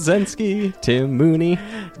 Richard Wazensky, Tim Mooney,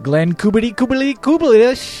 Glenn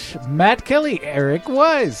Kubalish, Matt Kelly, Eric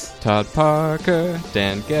Wise, Todd Parker,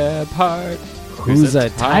 Dan Gebhardt, who's a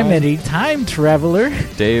time traveler,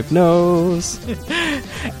 Dave Knows,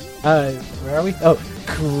 where are we? Oh,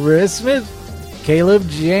 Chris Smith, Caleb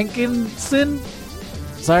Jenkinson.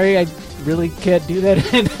 Sorry, I really can't do that.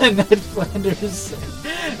 Ned Flanders,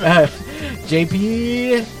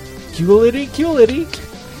 JP Culity,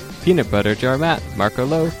 Peanut Butter Jar Matt, Marco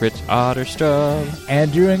Loaf, Rich Otterstrom,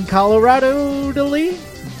 Andrew in Colorado,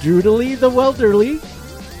 Drew the Welderly,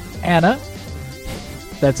 Anna.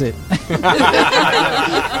 That's it.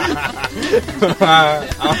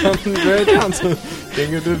 Andre Johnson,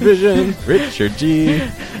 King of Division, Richard G.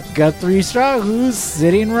 Guthrie Straw, who's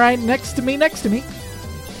sitting right next to me.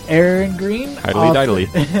 Aaron Green, Idly.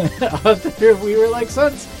 author of We Were Like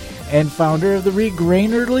Sons, and founder of the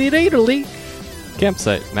Regrainerly Daterly.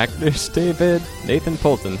 Campsite, Magnus David, Nathan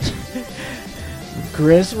Polton,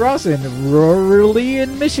 Chris Rawson, Roarly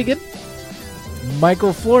in Michigan.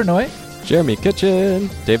 Michael Flournoy, Jeremy Kitchen,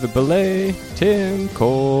 David Belay, Tim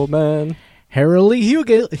Coleman, Harley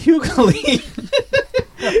Hughley,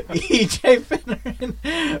 EJ Finneran,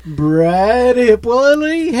 Brad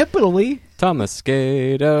Hippily, Thomas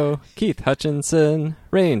Scado, Keith Hutchinson,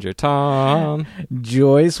 Ranger Tom,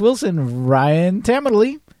 Joyce Wilson, Ryan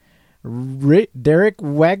Tamadley, Derek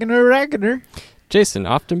Wagner, Jason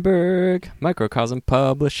Oftenberg, Microcosm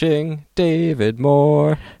Publishing, David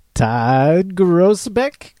Moore, Todd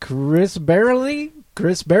Grossbeck, Chris Barely,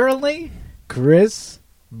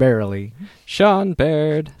 Sean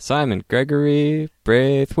Baird, Simon Gregory,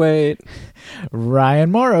 Braithwaite,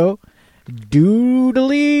 Ryan Morrow,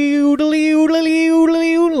 Doodly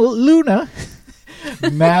Luna,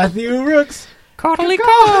 Matthew Rooks, Marshall, I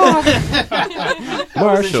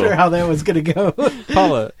wasn't sure how that was going to go.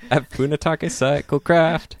 Paula at Funatake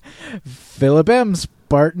Cyclecraft, Philip M.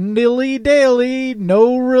 Spartan Daily,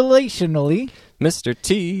 no relationally, Mr.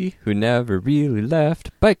 T, who never really left,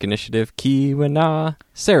 Bike Initiative Kiwana,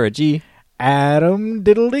 Sarah G, Adam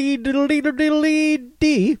Diddly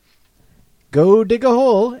D, Go Dig a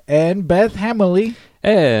Hole, and Beth Hamley,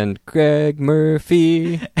 and Greg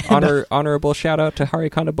Murphy. Honorable shout out to Hari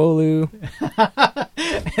Kondabolu.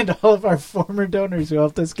 and all of our former donors who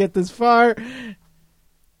helped us get this far.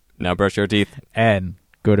 Now brush your teeth. And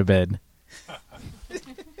go to bed.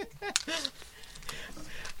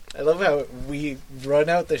 I love how we run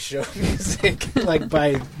out the show music like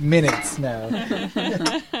by minutes now.